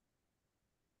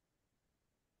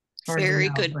 Hard to Very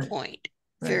know, good but point.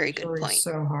 Very good jewelry is point.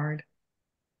 so hard.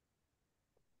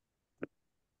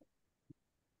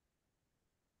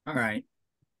 All right.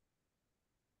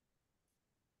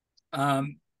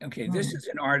 Okay, this is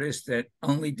an artist that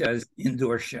only does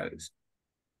indoor shows.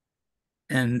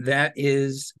 And that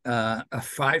is a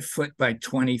 5 foot by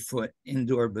 20 foot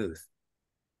indoor booth.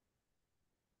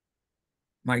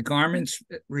 My garments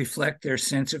reflect their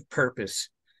sense of purpose.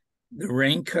 The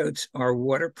raincoats are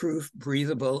waterproof,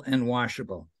 breathable, and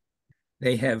washable.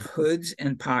 They have hoods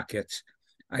and pockets.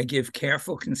 I give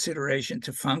careful consideration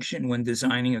to function when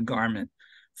designing a garment.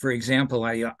 For example,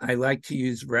 I like to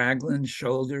use raglan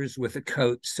shoulders with a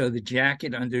coat so the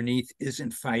jacket underneath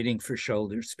isn't fighting for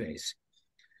shoulder space.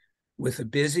 With a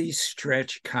busy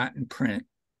stretch cotton print,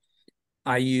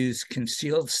 I use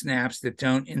concealed snaps that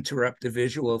don't interrupt the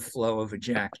visual flow of a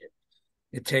jacket.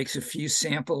 It takes a few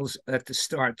samples at the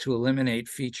start to eliminate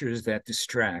features that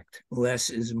distract. Less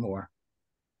is more.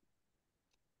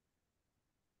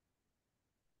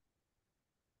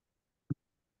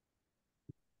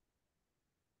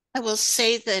 I will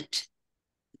say that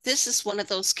this is one of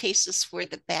those cases where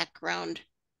the background,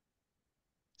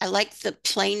 I like the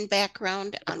plain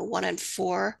background on 1 and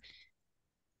 4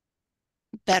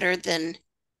 better than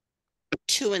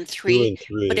 2 and 2 3, and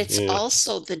 3. but it's Yeah.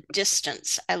 also the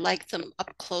distance. I like them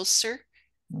up closer.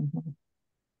 Mhm.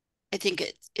 I think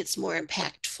it's more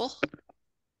impactful.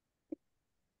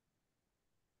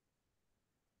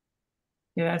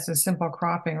 Yeah, it's a simple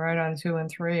cropping right on 2 and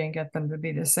 3 and get them to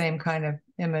be the same kind of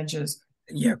images.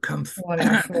 Yeah, come 1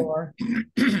 and 4.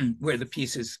 where the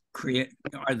pieces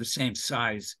are the same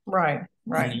size Right, in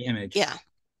right, the image. Yeah.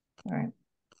 right.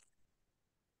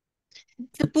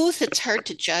 The booth, it's hard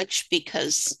to judge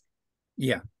because,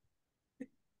 Yeah.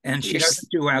 And she You're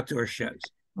doesn't do outdoor shows.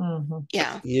 Mhm.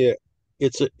 yeah, Yeah.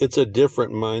 It's a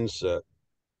different mindset.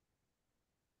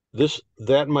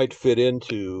 That might fit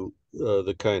into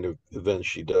the kind of event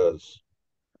she does.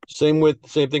 Same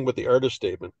thing with the artist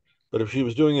statement. But if she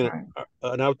was doing Right.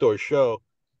 an outdoor show,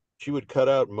 she would cut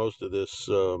out most of this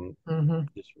Mhm.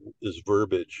 this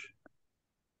verbiage.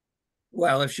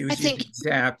 Well, if she I was using think,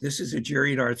 Zap, this is a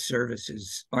Juried Art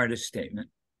Services artist statement.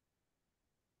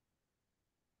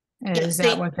 And Yeah, is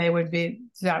that what they would be?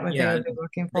 Is that what they Yeah, would be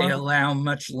looking they for? allow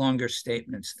much longer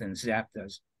statements than Zap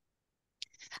does.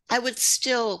 I would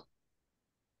still,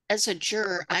 as a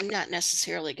juror, I'm not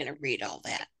necessarily going to read all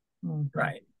that. Mhm.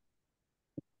 Right.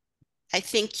 I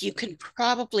think you can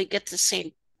probably get the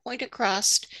same point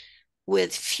across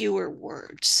with fewer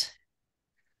words.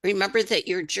 Remember that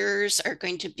your jurors are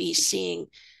going to be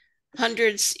seeing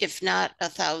hundreds, if not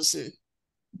 1,000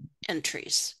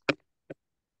 entries.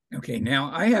 Okay,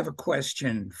 now I have a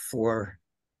question for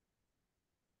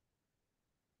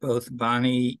both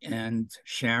Bonnie and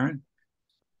Sharon.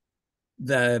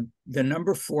 The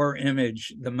number 4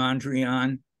 image, the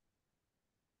Mondrian,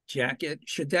 jacket.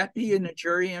 Should that be in a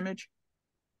jury image?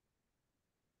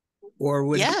 Or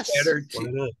would it be Yes. better Why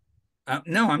to, not?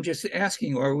 no, I'm just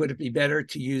asking, or would it be better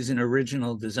to use an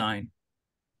original design?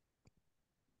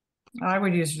 I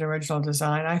would use an original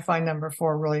design. I find number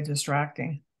 4 really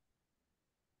distracting.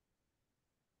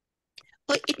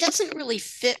 But it doesn't really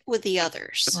fit with the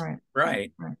others. Right.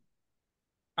 Right. Right.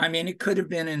 I mean, it could have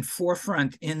been in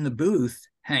forefront in the booth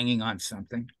hanging on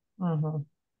something. Mhm.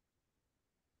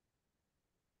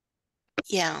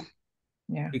 Yeah.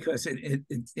 Yeah. Because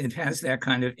it has that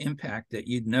kind of impact that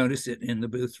you'd notice it in the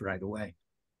booth right away.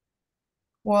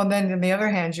 Well, then on the other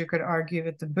hand, you could argue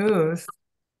that the booth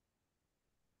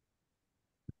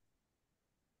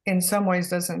in some ways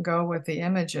doesn't go with the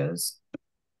images.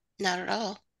 Not at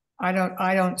all. I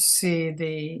don't see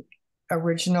the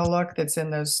original look that's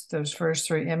in those first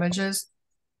 3 images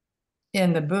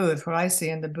in the booth. What I see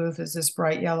in the booth is this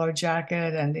bright yellow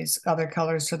jacket and these other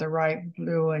colors to the right,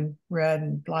 blue and red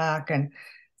and black, and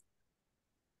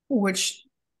which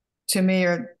to me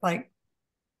are like,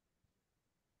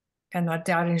 and not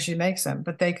doubting she makes them,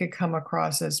 but they could come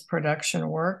across as production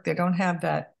work. They don't have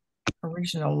that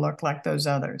original look like those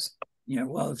others. Yeah,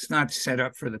 well, it's not set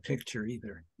up for the picture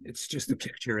either. It's just a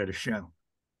picture at a show.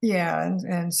 Yeah,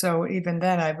 and so even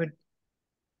then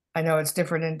I know it's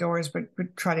different indoors, but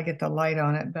would try to get the light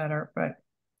on it better, but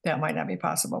that might not be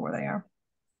possible where they are.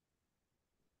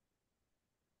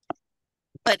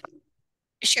 But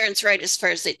Sharon's right as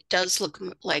far as it does look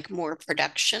like more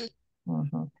production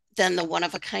Mhm. than the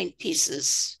one-of-a-kind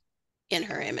pieces in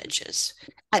her images.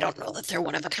 I don't know that they're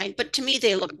one-of-a-kind, but to me,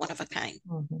 they look one-of-a-kind.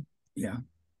 Mhm. Yeah.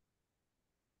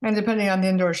 And depending on the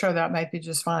indoor show, that might be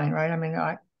just fine, right? I mean,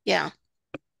 Yeah.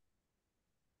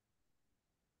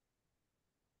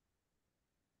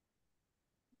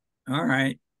 All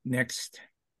right. Next.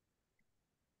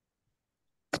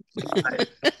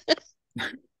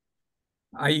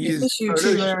 I is use this you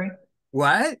too, Photoshop. Larry?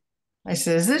 What? I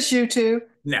said, is this you too?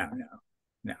 No.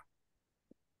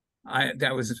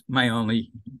 That was my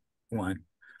only one.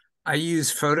 I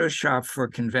use Photoshop for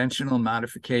conventional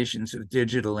modifications of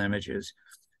digital images,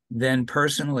 then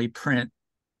personally print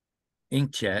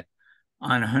inkjet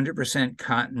on 100%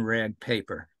 cotton rag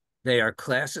paper. They are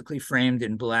classically framed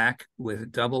in black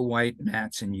with double white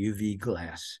mats and UV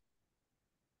glass.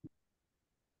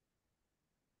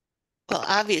 Well,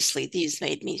 obviously, these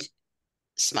made me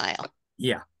smile.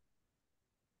 Yeah.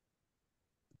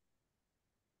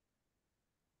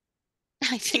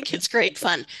 I think it's great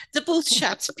fun. The booth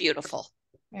shot's beautiful.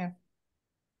 Yeah.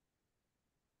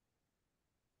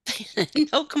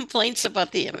 No complaints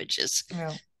about the images.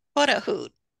 No, What a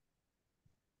hoot.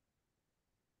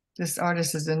 this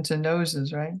artist is into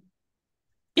noses, right?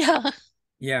 Yeah.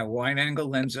 Yeah, wide angle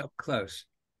lens up close.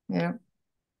 Yeah,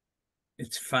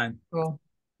 It's fun. cool.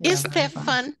 Yeah, Isn't very that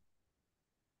fun?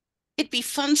 It'd be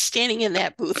fun standing in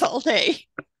that booth all day.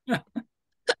 Yeah,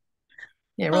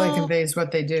 it really Oh. conveys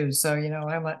what they do. So,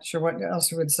 I'm not sure what else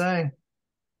you would say.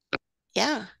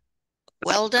 Yeah.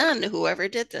 Well done, whoever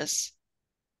did this.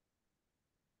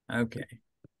 Okay.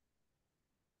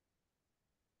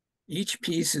 Each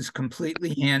piece is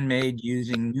completely handmade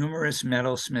using numerous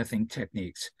metal smithing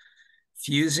techniques.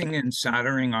 Fusing and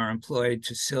soldering are employed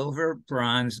to silver,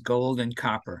 bronze, gold, and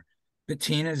copper.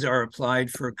 Patinas are applied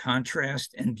for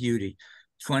contrast and beauty.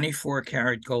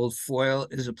 24-karat gold foil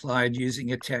is applied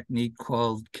using a technique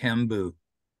called Kembu.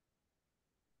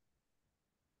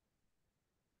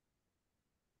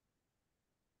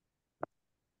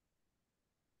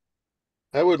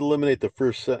 I would eliminate the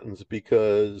first sentence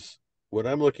because when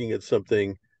I'm looking at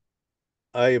something,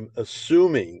 I am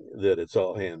assuming that it's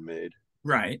all handmade.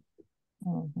 Right.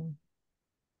 Mhm.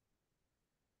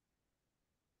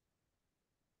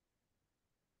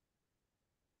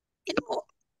 You know,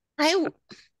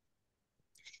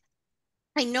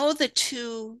 I know the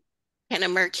 2 kind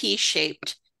of marquee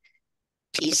shaped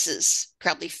pieces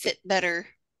probably fit better.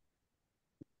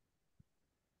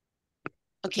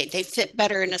 Okay, they fit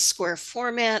better in a square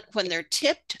format. When they're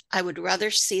tipped, I would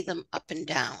rather see them up and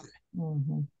down.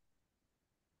 Mhm.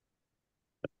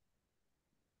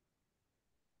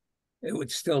 It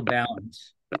would still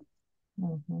balance.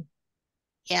 Mhm.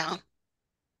 Yeah.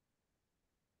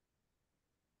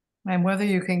 And whether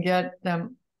you can get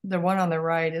them, the one on the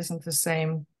right isn't the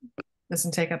same,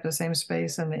 doesn't take up the same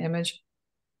space in the image.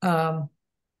 And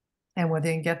whether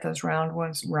you can get those round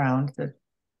ones, the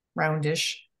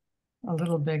roundish, a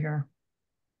little bigger.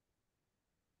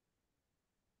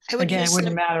 I would Again, use it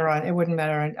wouldn't matter on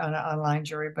an online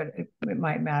jury, but it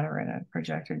might matter in a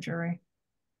projected jury.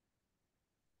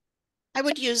 I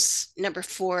would use number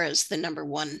 4 as the number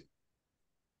 1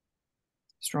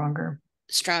 Stronger.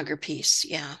 stronger piece.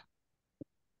 Yeah.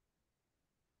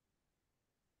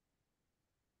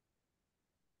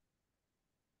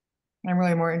 I'm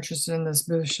really more interested in this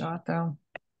booth shot though.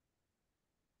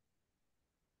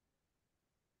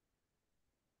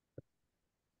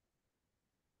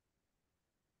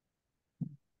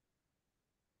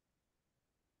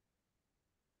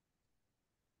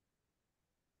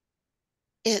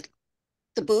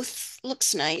 The booth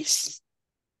looks nice.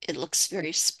 It looks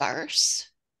very sparse.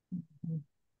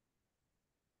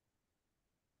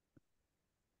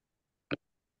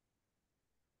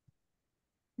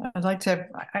 I'd like to,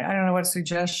 I don't know what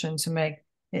suggestion to make.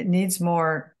 It needs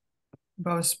more,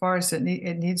 both sparse, it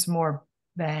needs more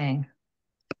bang.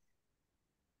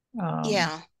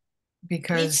 Yeah.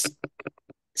 Because, Needs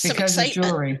some because of excitement.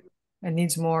 jewelry, it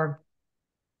needs more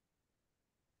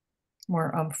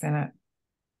oomph in it.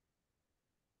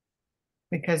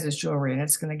 Because it's jewelry and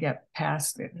it's gonna get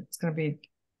past it. It's gonna be,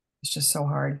 it's just so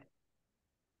hard.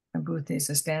 A booth needs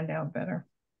to stand out better.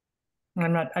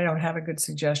 And I don't have a good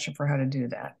suggestion for how to do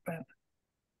that, but.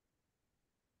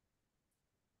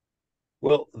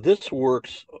 Well, this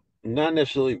works not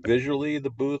necessarily visually, the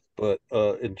booth, but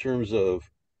in terms of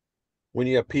when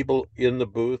you have people in the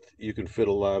booth, you can fit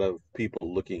a lot of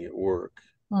people looking at work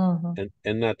and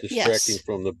not distracting Yes.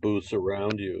 from the booths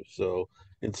around you. So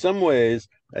in some ways,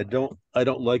 I don't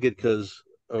like it because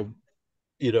of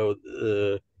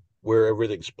where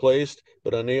everything's placed.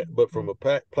 But from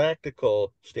a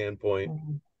practical standpoint,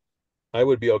 I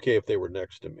would be okay if they were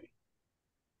next to me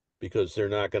because they're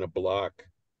not going to block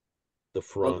the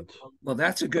front. Well,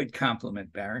 that's a good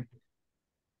compliment, Barry.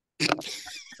 Well,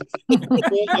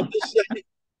 I'm just saying,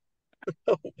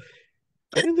 I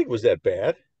didn't think it was that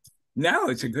bad. No,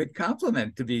 it's a good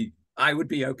compliment to be. I would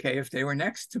be okay if they were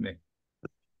next to me.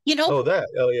 You know,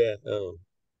 Oh yeah. Oh.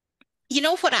 you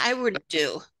know what I would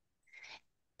do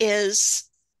is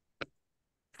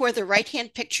where the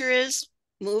right-hand picture is,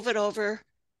 move it over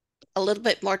a little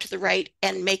bit more to the right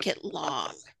and make it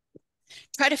long.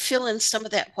 Try to fill in some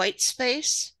of that white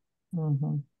space.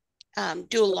 Do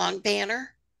a long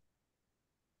banner.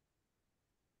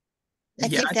 I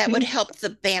think that would help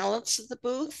the balance of the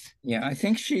booth. Yeah, I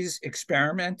think she's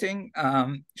experimenting.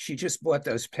 She just bought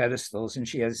those pedestals and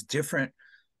she has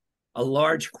a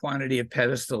large quantity of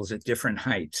pedestals at different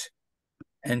heights.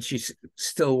 And she's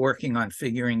still working on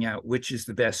figuring out which is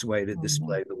the best way to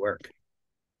display the work.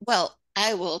 Well,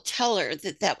 I will tell her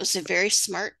that that was a very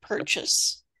smart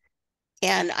purchase.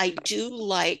 And I do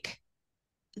like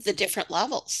the different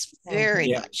levels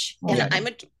very much. And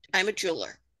I'm a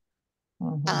jeweler.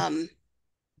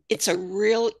 It's a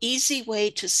real easy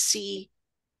way to see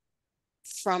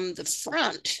from the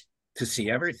front. To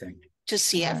see everything. To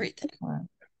see everything.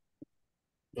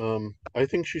 I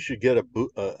think she should get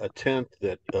a tent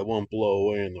that won't blow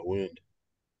away in the wind.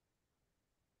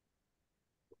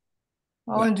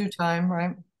 All in due time,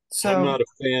 right? So I'm not a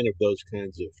fan of those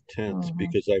kinds of tents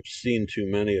because I've seen too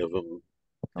many of them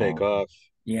take off.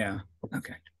 Yeah.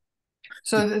 Okay.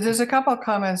 So there's a couple of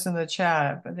comments in the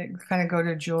chat, but they kind of go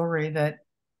to jewelry that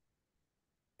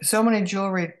so many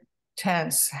jewelry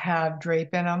tents have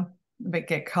drape in them, but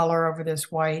get color over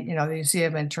this white. You know, you see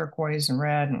them in turquoise and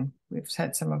red, and we've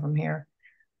had some of them here.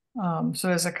 So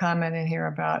there's a comment in here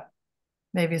about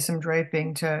maybe some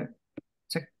draping to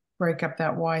break up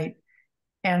that white,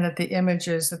 and that the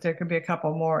images, that there could be a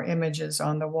couple more images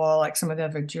on the wall, like some of the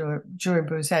other jewelry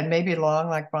booths had, maybe long,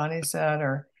 like Bonnie said,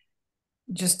 or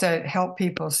just to help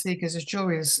people see, because this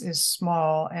jewelry is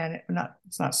small, and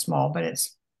it's not small, but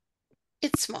it's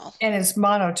small. And it's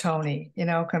monotony, you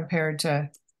know, compared to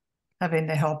having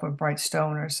the help of bright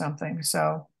stone or something.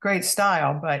 So great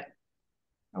style, but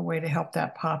a way to help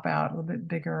that pop out a little bit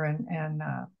bigger and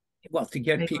well, to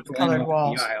get people colored in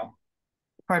walls. off the aisle.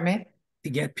 Pardon me? To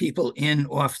get people in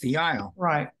off the aisle.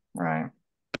 Right.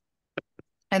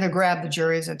 And to grab the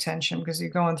jury's attention because you're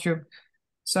going through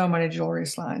so many jewelry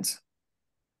slides.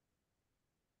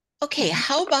 Okay,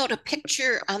 how about a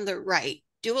picture on the right?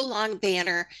 Do a long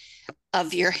banner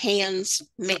of your hands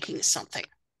making something.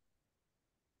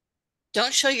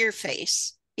 Don't show your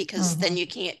face because then you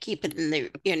can't keep it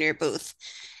in your booth.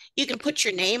 You can put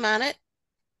your name on it,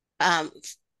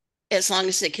 as long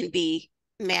as it can be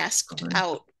masked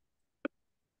out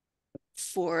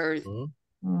for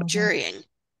jurying.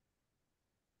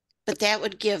 But that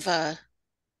would give it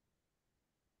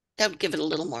a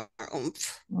little more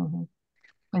oomph.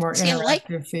 More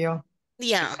interactive feel.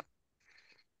 Yeah.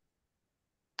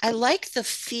 I like the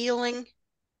feeling.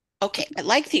 Okay, I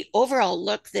like the overall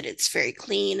look that it's very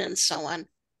clean and so on.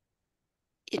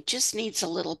 It just needs a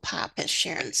little pop, as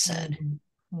Sharon said.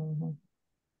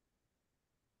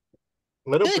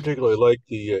 I don't Good. particularly like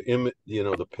the image,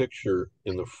 the picture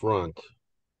in the front.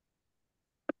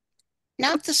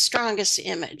 Not the strongest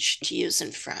image to use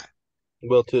in front.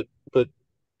 Well, but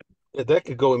that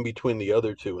could go in between the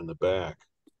other two in the back.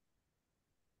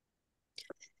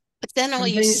 But then all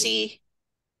And you they- see,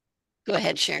 go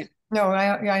ahead, Sharon. No,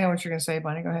 I know what you're gonna say,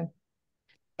 Bonnie. Go ahead.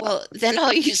 Well, then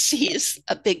all you see is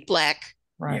a big black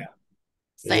Right.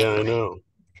 thing. Yeah, I know.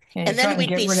 And And you're then trying to we'd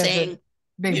get be rid of saying, the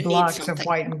big you need blocks of something.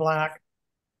 white and black.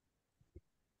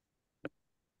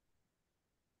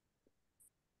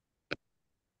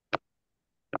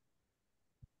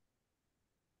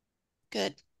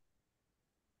 Good.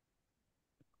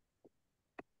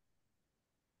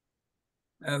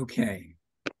 Okay.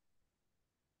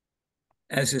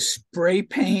 As a spray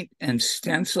paint and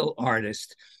stencil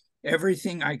artist,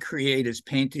 everything I create is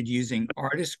painted using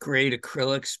artist-grade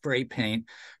acrylic spray paint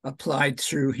applied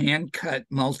through hand-cut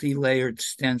multi-layered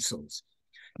stencils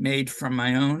made from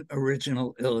my own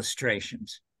original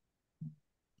illustrations.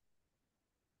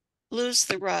 Lose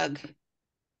the rug.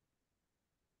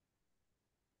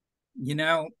 You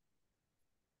know,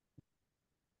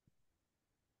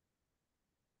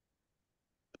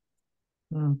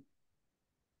 Hmm.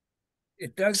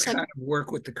 it does Looks like- kind of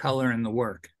work with the color and the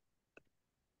work.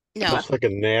 No, Looks like a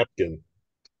napkin.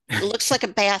 it looks like a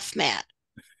bath mat.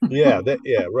 Yeah,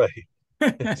 right.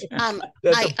 That's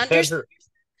That's I a better.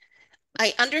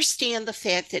 I understand the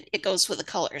fact that it goes with the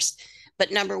colors,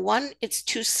 but number one, it's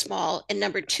too small. And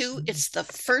number two, it's the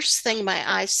first thing my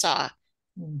eye saw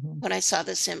Mhm. when I saw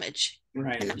this image.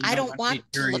 right. And You I don't be want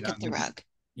to dirty look on at the them. rug.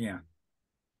 Yeah.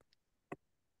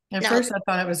 At Now- first, I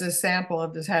thought it was a sample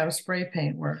of this how spray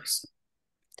paint works.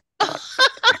 I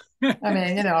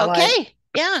mean, like Okay,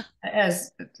 yeah,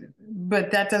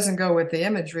 but that doesn't go with the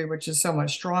imagery, which is so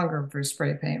much stronger for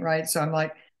spray paint, right? So I'm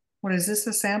like, what is this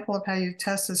a sample of how you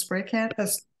test a spray paint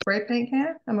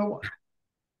can? I mean,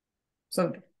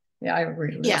 so yeah, I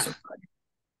agree with Yeah. this.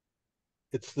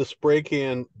 It's the spray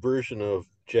can version of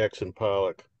Jackson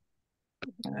Pollock.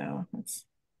 No, it's,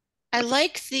 I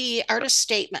like the artist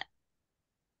statement.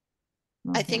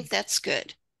 I mhm. think that's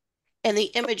good. And the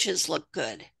images look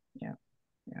good.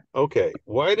 Okay,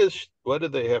 why do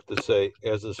they have to say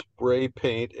as a spray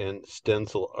paint and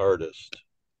stencil artist?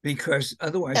 Because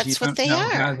otherwise you That's what don't they know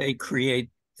how are. they create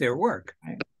their work.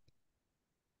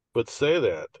 But say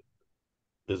that.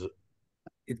 Is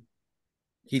it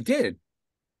He did.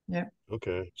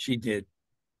 okay? She did.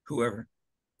 Whoever.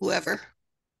 Whoever.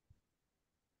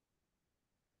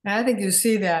 And I think you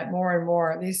see that more and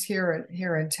more, at least here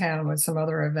in town with some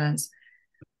other events,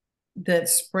 that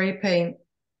spray paint,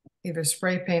 either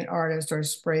spray paint artist or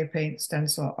spray paint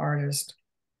stencil artist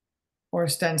or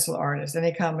stencil artist,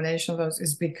 any combination of those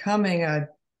is becoming a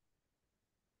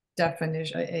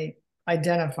definition, a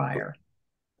identifier.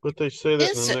 But they say that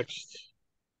Is in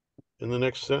the it?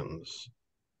 next sentence.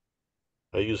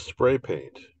 I use spray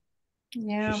paint.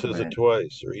 Yeah, She says it but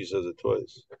twice, or he says it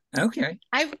twice. Okay.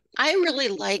 I really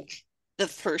like the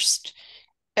first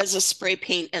as a spray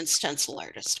paint and stencil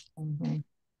artist, mhm.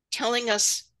 telling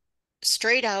us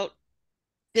straight out,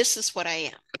 this is what I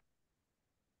am.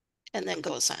 And then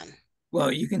goes on. Well,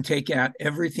 you can take out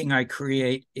everything I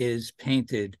create is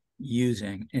painted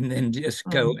using, and then just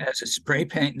go as a spray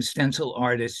paint and stencil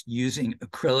artist using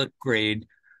acrylic grade,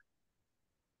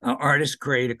 artist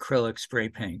grade acrylic spray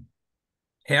paint.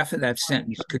 Half of that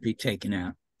sentence could be taken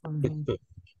out. Mhm.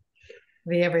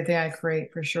 The everything I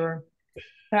create for sure.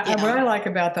 What Yeah. I like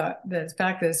about the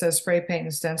fact that it says spray paint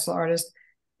and stencil artist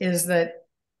is that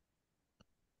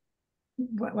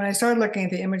when I started looking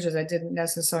at the images, I didn't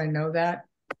necessarily know that.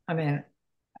 I mean,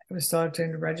 it was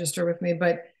starting to register with me,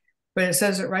 but it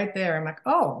says it right there. I'm like,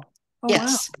 oh wow,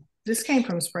 Yes. this came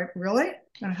from spray, really?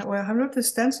 And I wonder what the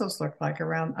stencils look like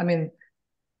around. I mean,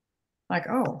 like,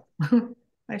 oh,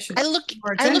 I should I look pay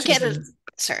more at attention to it, this.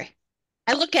 sorry.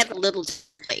 I look at it a little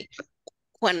differently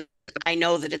when I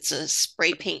know that it's a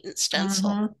spray paint and stencil.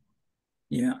 Mhm.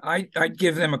 Yeah, I'd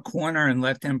give them a corner and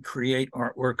let them create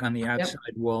artwork on the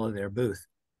outside wall of their booth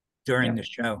during Yep. the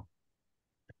show.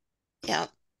 Yeah.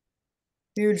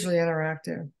 Hugely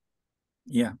interactive.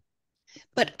 Yeah.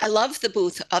 But I love the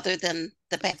booth other than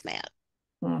the bath mat.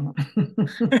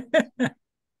 Mhm.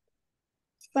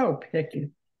 So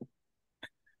picky.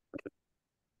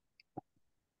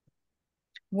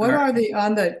 What All are the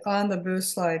on the booth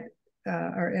slide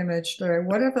or image, Larry?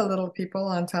 What are the little people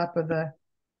on top of the?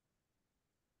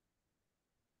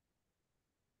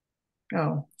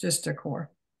 Oh, just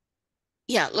decor.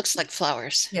 Yeah, it looks like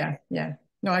flowers. Yeah, yeah.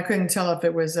 No, I couldn't tell if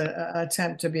it was a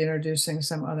attempt to be introducing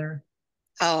some other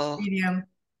Oh, medium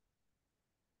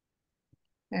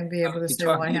and be able to You say,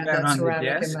 well, I talking had about that on the ceramic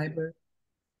in desk? my booth.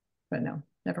 but no,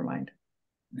 never mind.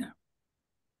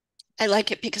 I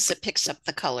like it because it picks up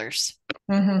the colors,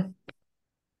 Mm-hmm.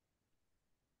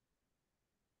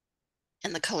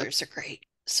 and the colors are great.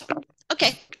 So,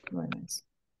 okay. Really nice.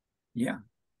 Yeah.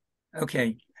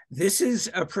 Okay. This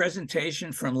is a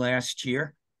presentation from last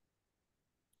year.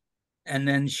 And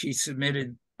then she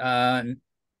submitted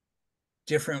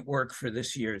different work for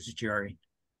this year's jury.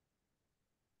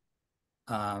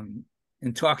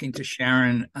 In talking to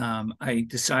Sharon, I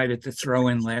decided to throw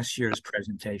in last year's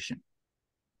presentation.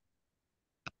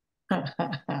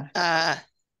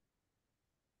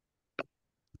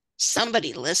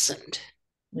 Somebody listened.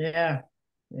 Yeah.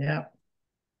 Yeah.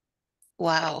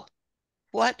 Wow.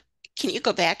 What? Can you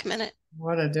go back a minute?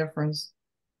 What a difference.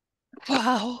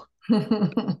 Wow.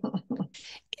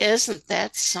 Isn't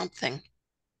that something?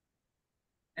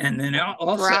 And then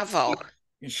also, Bravo.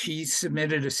 she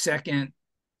submitted a second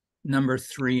number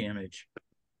 3 image.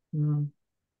 Mm.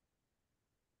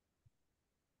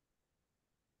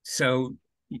 So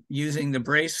using the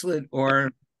bracelet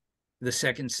or the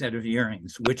second set of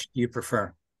earrings, which do you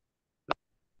prefer?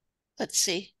 Let's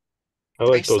see. I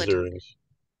like those Bracelet. earrings.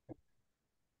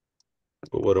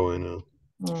 But what do I know?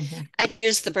 Mhm. I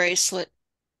use the bracelet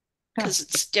because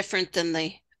it's different than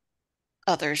the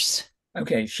others.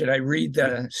 Okay, should I read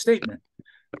the statement?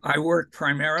 I work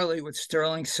primarily with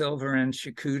sterling silver and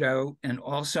Shikudo and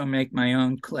also make my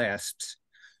own clasps.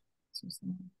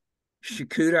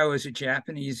 Shikudo is a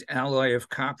Japanese alloy of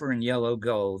copper and yellow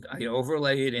gold. I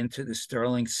overlay it into the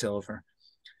sterling silver.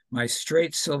 My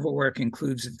straight silver work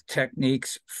includes the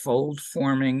techniques fold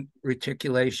forming,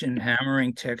 reticulation,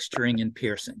 hammering, texturing, and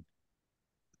piercing.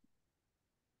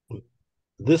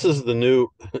 This is the new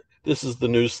this is the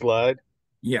new slide.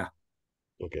 Yeah.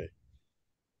 Okay.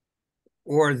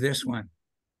 Or this one.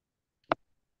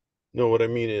 No, what I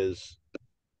mean is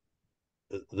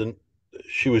the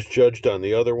she was judged on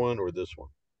the other one or this one?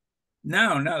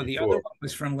 No, the other Before. one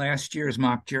was from last year's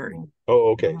mock jury.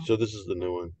 Oh, okay. So this is the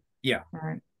new one. Yeah. All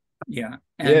right. Yeah.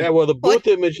 And Yeah, well, the What- booth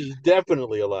image is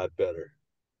definitely a lot better.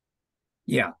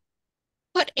 yeah.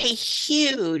 What a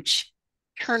huge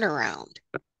turnaround.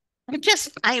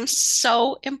 I'm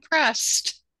so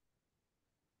impressed.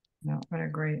 No, what a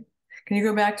great. Can you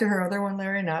go back to her other one,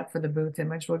 Larry? Not for the booth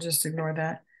image. We'll just ignore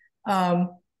that. I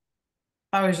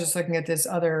was just looking at this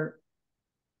other.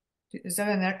 Is that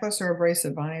a necklace or a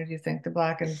bracelet, Bonnie? Do you think the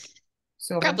black and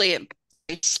silver? Probably a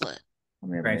bracelet.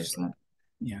 Probably a Bracelet. bracelet.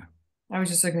 Yeah. I was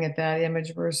just looking at that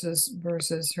image versus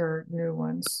her new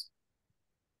ones.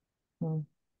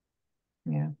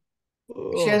 Yeah.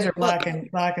 She has her black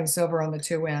and silver on the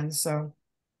 2 ends, so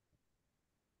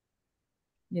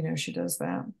she does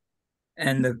that.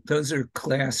 And those are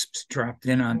clasps dropped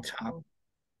in on top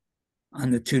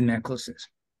on the 2 necklaces.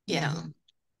 Yeah. Mhm.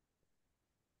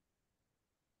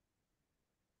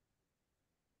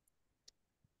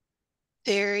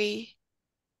 Very.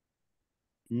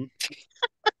 Hmm.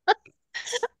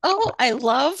 Oh, I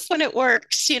love when it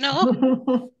works,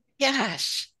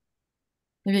 Gosh.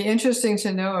 It'd be interesting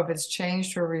to know if it's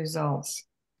changed her results.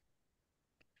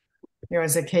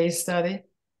 As a case study,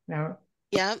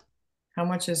 Yeah. how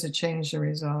much has it changed the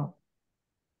result?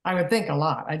 I would think a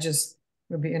lot.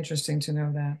 Would be interesting to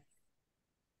know that.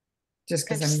 Just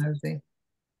because I'm nosy.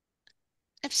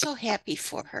 I'm so happy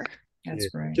for her. That's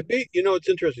great. To be, it's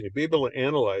interesting to be able to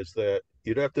analyze that.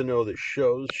 You'd have to know the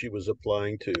shows she was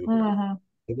applying to, Mhm.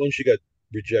 the one she got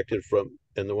rejected from,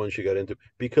 and the one she got into,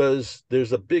 because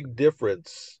there's a big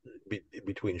difference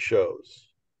between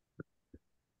shows.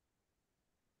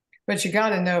 But you got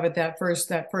to know that first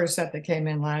set that came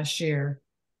in last year.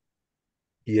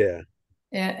 Yeah.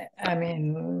 And I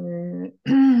mean,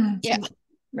 Yeah.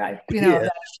 right. Yeah.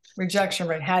 That rejection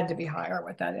rate had to be higher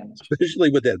with that image.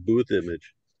 Especially with that booth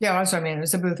image. Yeah, that's what I mean. It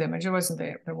was the booth image. It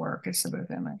wasn't the work. It's the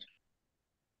booth image.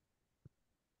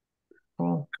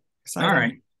 Cool. Exciting. All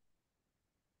right.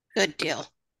 Good deal.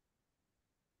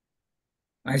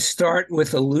 I start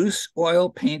with a loose oil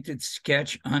painted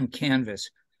sketch on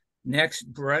canvas.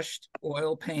 Next, brushed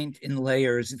oil paint in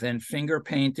layers, then finger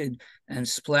painted and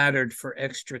splattered for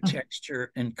extra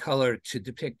texture and color to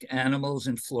depict animals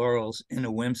and florals in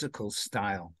a whimsical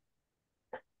style.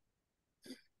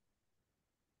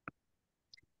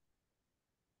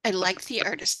 I like the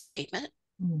artist statement.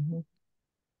 Mhm.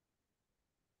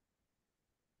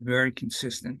 Very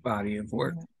consistent body of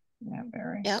work. Yeah,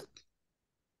 very. Yep.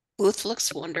 Booth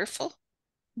looks wonderful.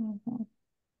 Mhm.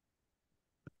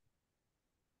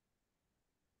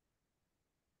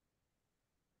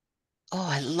 Oh,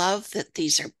 I love that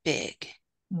these are big.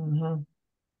 Mhm.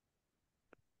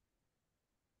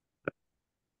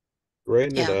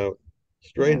 Straighten it Yeah. out.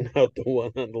 Straighten out the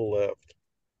one on the left.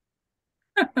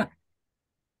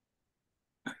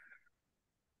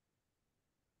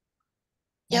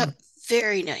 Yep,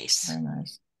 very nice. Very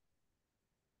nice.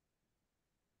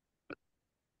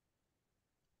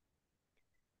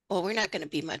 Well, we're not going to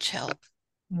be much help.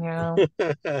 Yeah.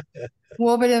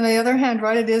 Well, but on the other hand,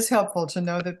 right, it is helpful to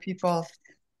know that people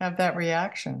have that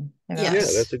reaction. You know? Yeah,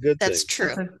 Yes, that's a good that's thing. true.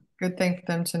 It's a good thing for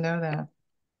them to know that.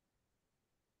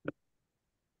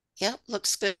 Yep,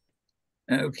 looks good.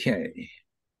 Okay.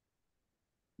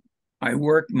 I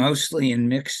work mostly in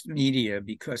mixed media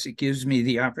because it gives me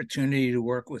the opportunity to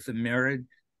work with a myriad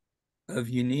of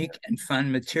unique and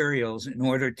fun materials in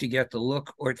order to get the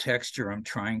look or texture I'm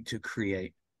trying to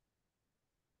create.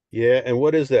 Yeah, and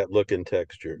what is that look and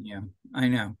texture? Yeah, I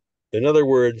know. In other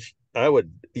words,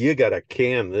 you got to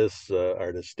can this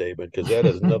artist statement because that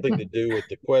has nothing to do with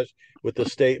the question, with the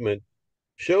statement.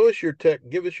 Show us your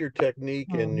give us your technique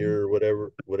and your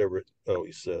whatever it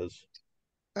always says.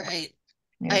 Right.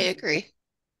 Yeah. I agree.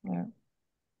 Yeah.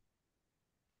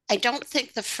 I don't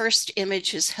think the first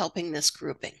image is helping this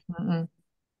grouping. Mm-mm.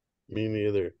 Me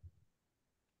neither.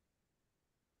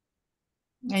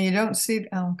 And you don't see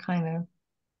kind of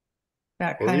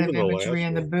that Or kind of even the imagery last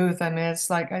in the one. booth. I mean, it's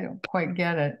like I don't quite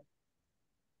get it.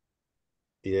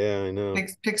 Yeah, I know.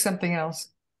 Pick something else.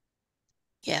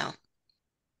 Yeah.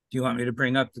 Do you want me to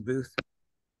bring up the booth?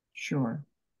 Sure.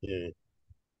 Yeah.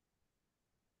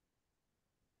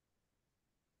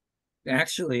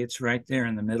 Actually, it's right there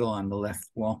in the middle on the left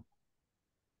wall.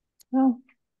 Well,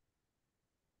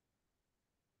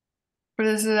 but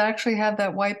does it actually have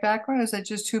that white background? Or is it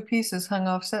just two pieces hung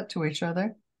offset to each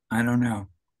other? I don't know.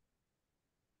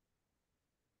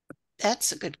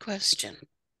 That's a good question.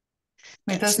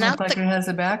 It It's doesn't look not like the it has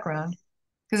a background.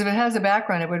 Because if it has a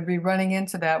background, it would be running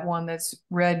into that one that's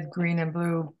red, green, and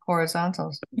blue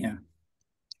horizontals. Yeah.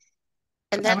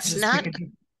 and I would just pick a.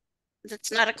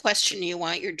 that's not a question you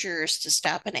want your jurors to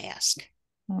stop and ask.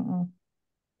 Mm-mm.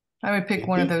 I would pick They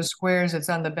one of do. those squares that's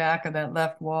on the back of that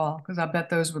left wall, because I bet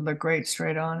those would look great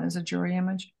straight on as a jury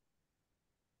image.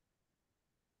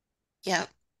 Yeah.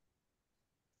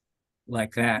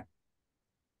 Like that.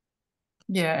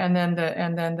 Yeah, and then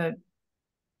the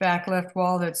back left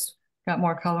wall that's got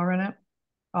more color in it,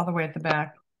 all the way at the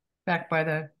back by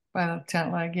the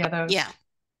tent leg. Yeah, those. Yeah.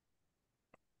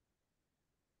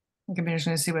 I can be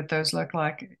interested to see what those look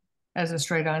like as a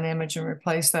straight on image and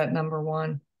replace that number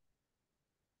one.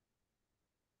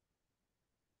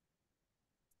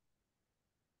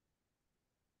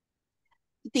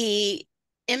 The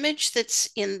image that's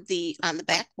on the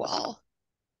back wall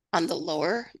on the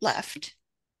lower left,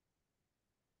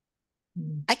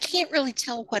 I can't really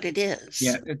tell what it is.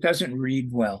 Yeah, it doesn't read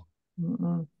well.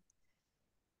 Mm-mm.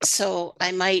 So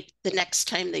I might, the next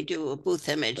time they do a booth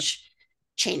image,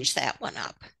 change that one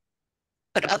up.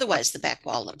 But otherwise, the back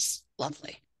wall looks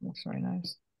lovely. That's very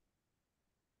nice.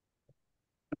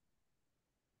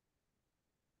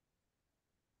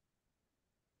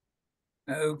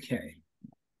 Okay.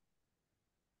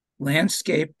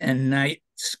 Landscape and night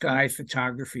sky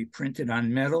photography printed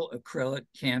on metal, acrylic,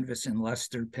 canvas, and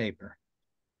luster paper.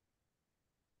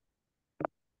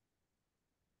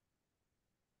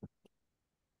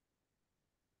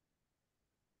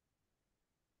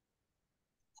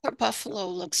 Poor buffalo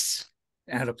looks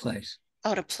Out of place.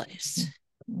 out of place.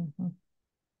 Mm-hmm.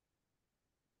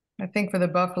 I think for the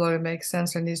buffalo to make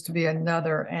sense, there needs to be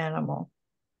another animal.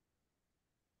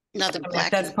 Another I mean, if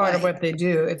black that's and part of white. what they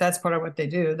do, if that's part of what they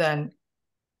do, then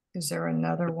is there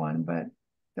another one? But it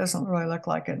doesn't really look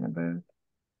like it in the booth.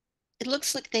 It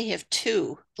looks like they have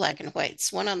two black and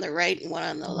whites, one on the right and one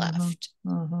on the left.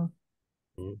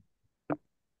 Mm-hmm.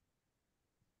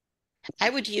 I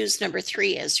would use number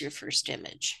 3 as your first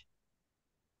image.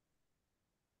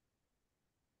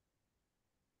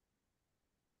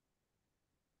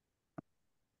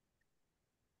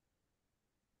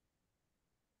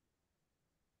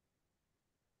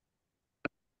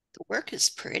 The work is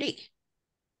pretty.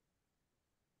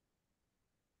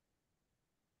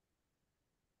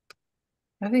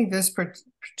 I think this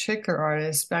particular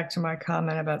artist, back to my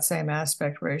comment about same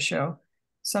aspect ratio,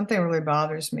 something really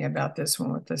bothers me about this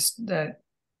one with this, that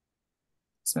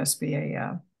this must be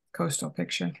a coastal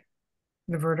picture,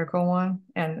 the vertical one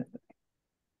and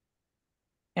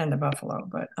the buffalo,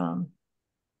 but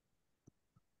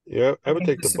Yeah, I would think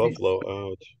take the this would be- buffalo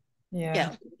out.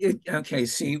 yeah. Okay,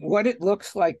 see, what it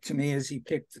looks like to me is he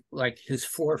picked like his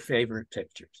 4 favorite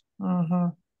pictures. Mm-hmm.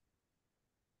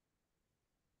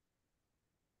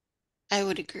 I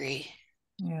would agree.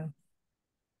 Yeah.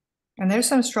 And there's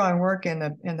some strong work in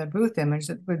the booth image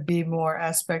that would be more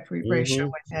aspect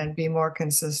ratio and be more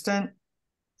consistent.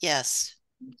 Yes.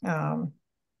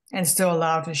 and still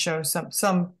allowed to show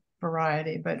some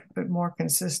variety, but more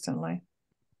consistently.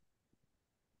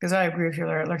 Because I agree with you,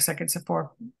 Larry. It looks like it's a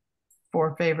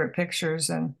four favorite pictures,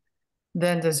 and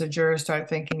then does a juror start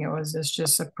thinking is this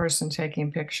just a person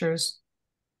taking pictures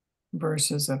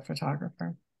versus a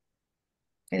photographer?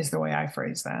 Is the way I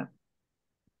phrase that.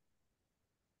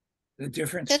 The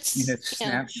difference That's- between a yeah.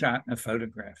 snapshot and a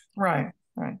photograph. Right.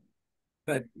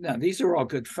 But no, these are all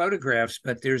good photographs,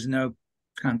 but there's no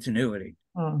continuity.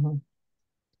 Mm-hmm.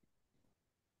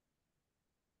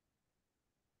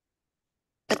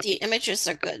 But the images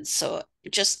are good, so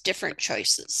just different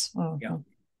choices. Mm-hmm.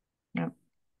 Yeah.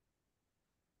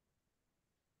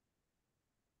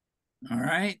 All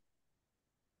right.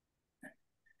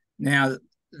 Now,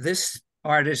 this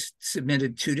artist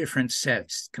submitted 2 different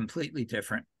sets, completely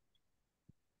different.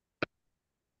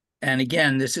 And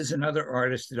again, this is another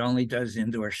artist that only does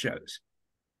indoor shows.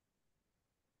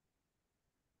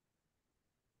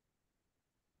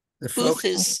 The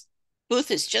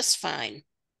Booth is just fine.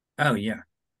 Oh, yeah.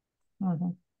 Mm-hmm.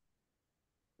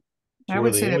 So I what are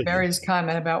would the say to images? Barry's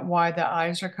comment about why the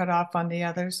eyes are cut off on the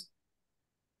others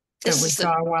that This we is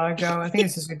saw a while ago. I think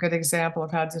this is a good example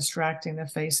of how distracting the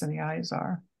face and the eyes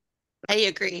are. I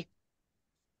agree.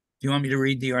 Do you want me to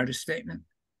read the artist statement?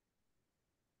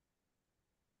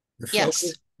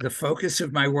 Yes. The focus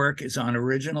of my work is on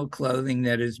original clothing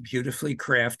that is beautifully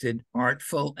crafted,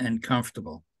 artful, and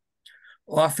comfortable,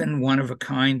 often one of a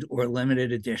kind or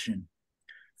limited edition.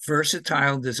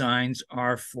 Versatile designs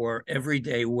are for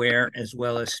everyday wear as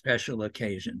well as special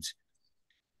occasions.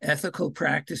 Ethical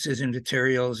practices and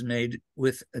materials made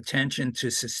with attention to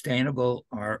sustainable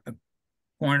are a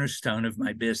cornerstone of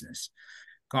my business.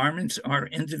 Garments are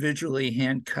individually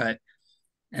hand cut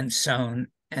and sewn,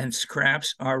 and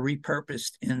scraps are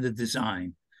repurposed in the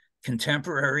design.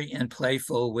 Contemporary and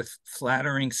playful with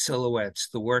flattering silhouettes,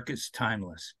 the work is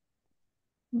timeless.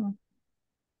 Hmm.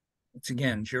 It's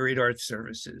again, Juried Art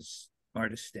Services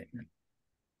artist statement.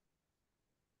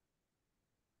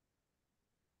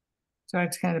 So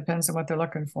it kind of depends on what they're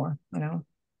looking for, you know.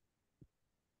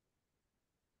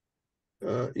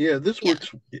 Yeah, this Yeah.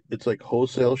 looks, it's like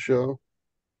wholesale show.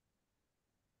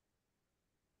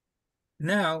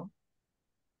 No,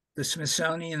 the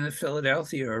Smithsonian and the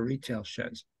Philadelphia are retail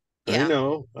shows. Yeah.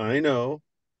 I know.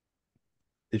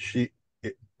 Is she,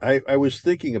 I was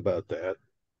thinking about that.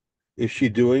 Is she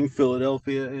doing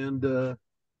Philadelphia and the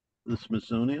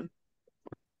Smithsonian?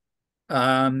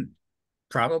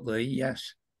 Probably,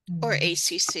 yes. Or Mhm.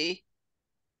 ACC.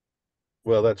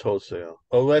 Well, that's wholesale.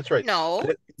 Oh, that's right. No,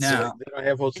 No, They don't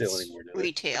have wholesale it's anymore, do they?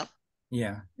 retail.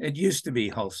 yeah, it used to be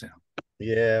wholesale.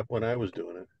 Yeah, when I was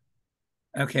doing it.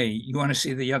 Okay, you want to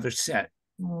see the other set?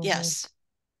 Mhm. Yes.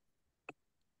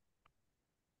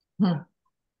 Hmm.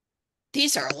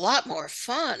 These are a lot more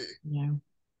fun. Yeah.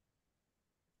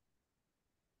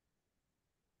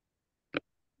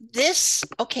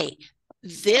 Okay,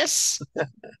 this,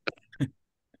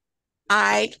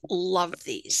 I love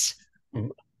these.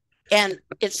 Mhm. And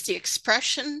it's the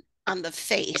expression on the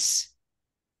face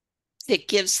that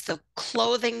gives the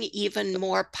clothing even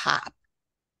more pop.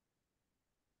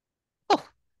 Oh,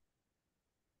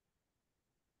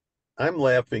 I'm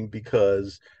laughing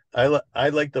because I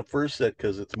like the first set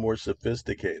because it's more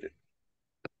sophisticated.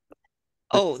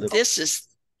 oh, The pieces.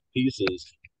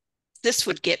 this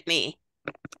would get me.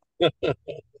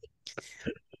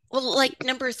 Well, like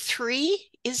number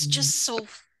 3 is just so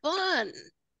fun.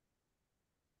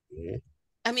 Mhm.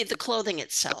 I mean, the clothing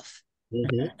itself.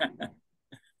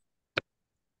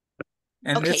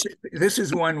 And Okay. this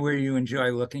is one where you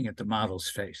enjoy looking at the model's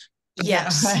face.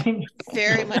 Yes, Yeah, right.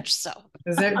 very much so.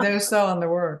 Because they're selling the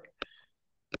work.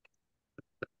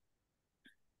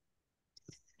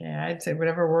 Yeah, I'd say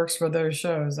whatever works for those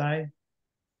shows. I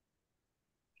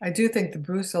do think the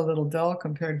booth's a little dull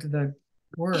compared to the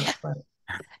work, Yeah. but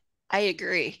I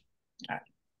agree. Yeah.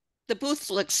 The booth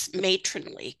looks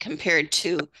matronly compared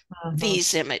to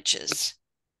these images.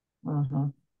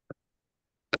 Mhm.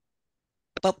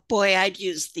 But boy, I'd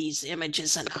use these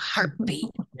images in a heartbeat.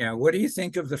 Yeah, what do you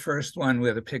think of the first one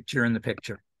with a picture in the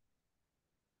picture?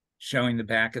 Showing the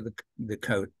back of the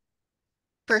coat.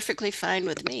 Perfectly fine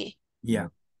with me. Yeah.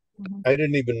 Mhm. I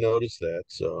didn't even notice that.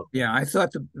 So Yeah, I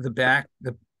thought the back,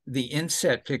 the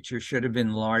inset picture should have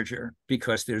been larger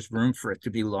because there's room for it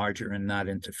to be larger and not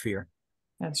interfere.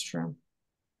 That's true.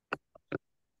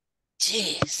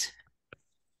 Jeez,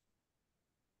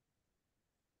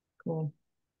 Cool.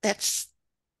 that's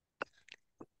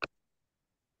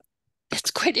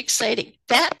quite exciting.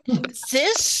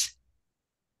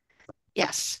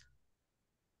 Yes.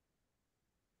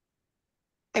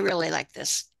 I really like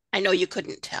this. I know you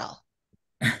couldn't tell.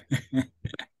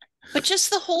 But just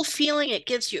the whole feeling it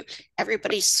gives you,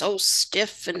 everybody's so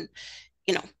stiff and,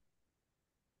 you know,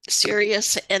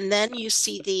 serious. And then you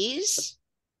see these.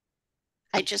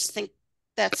 I just think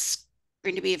that's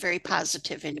going to be a very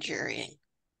positive in jurying.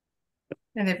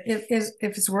 And if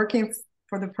it's working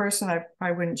for the person,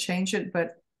 I wouldn't change it,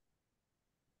 but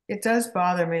it does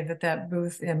bother me that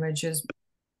booth image is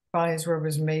Bonnie's word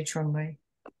was matronly.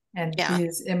 And Yeah.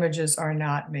 these images are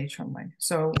not matronly.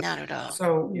 So, Not at all.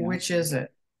 so Yeah. which is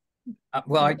it?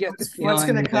 Well, I get the What's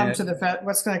feeling going to come that to the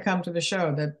what's going to come to the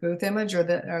show? The booth image or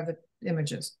the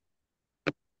images?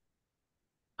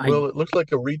 Well, it looks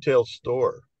like a retail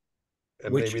store,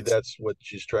 and Which maybe is- that's what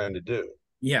she's trying to do.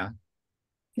 yeah,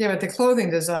 Yeah, but the clothing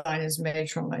design is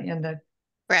matronly, and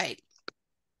Right.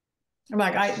 I'm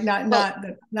like,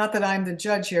 not that I'm the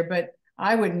judge here, but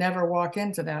I would never walk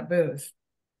into that booth.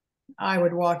 I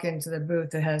would walk into the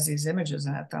booth that has these images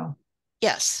in it, though.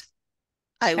 Yes.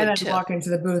 I And would I'd too. walk into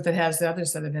the booth that has the other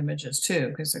set of images too,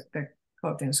 because the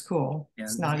clothing is cool. yeah.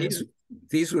 It's not as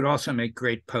These would also make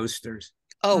great posters.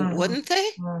 Oh, Mhm. wouldn't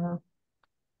they?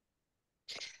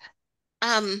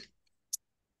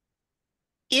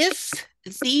 If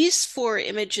these 4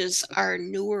 images are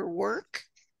newer work,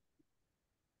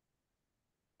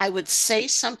 I would say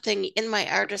something in my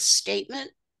artist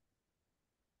statement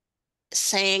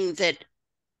saying that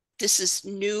this is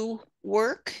new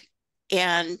work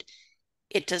and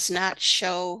it does not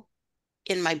show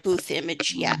in my booth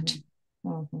image yet.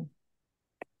 Mhm.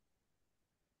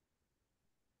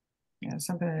 Yeah,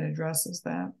 something that addresses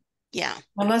that. Yeah.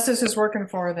 Unless this is working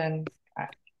for her, then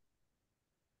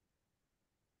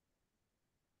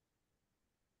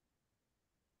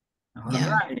All Yeah.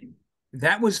 right.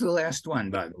 That was the last one,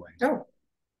 by the way. oh,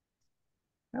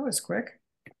 that was quick.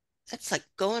 That's like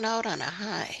going out on a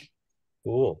high.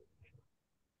 Cool.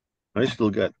 I still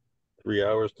got 3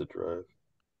 hours to drive.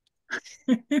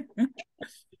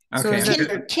 So Okay. is I'm it-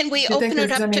 gonna- Can we Do you think open it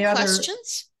there's up to any other-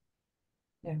 questions?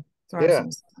 Sorry, Yeah.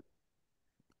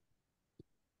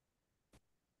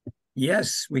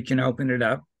 Yes, we can open it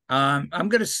up. I'm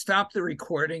going to stop the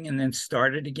recording and then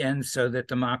start it again so that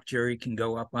the mock jury can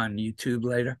go up on YouTube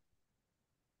later.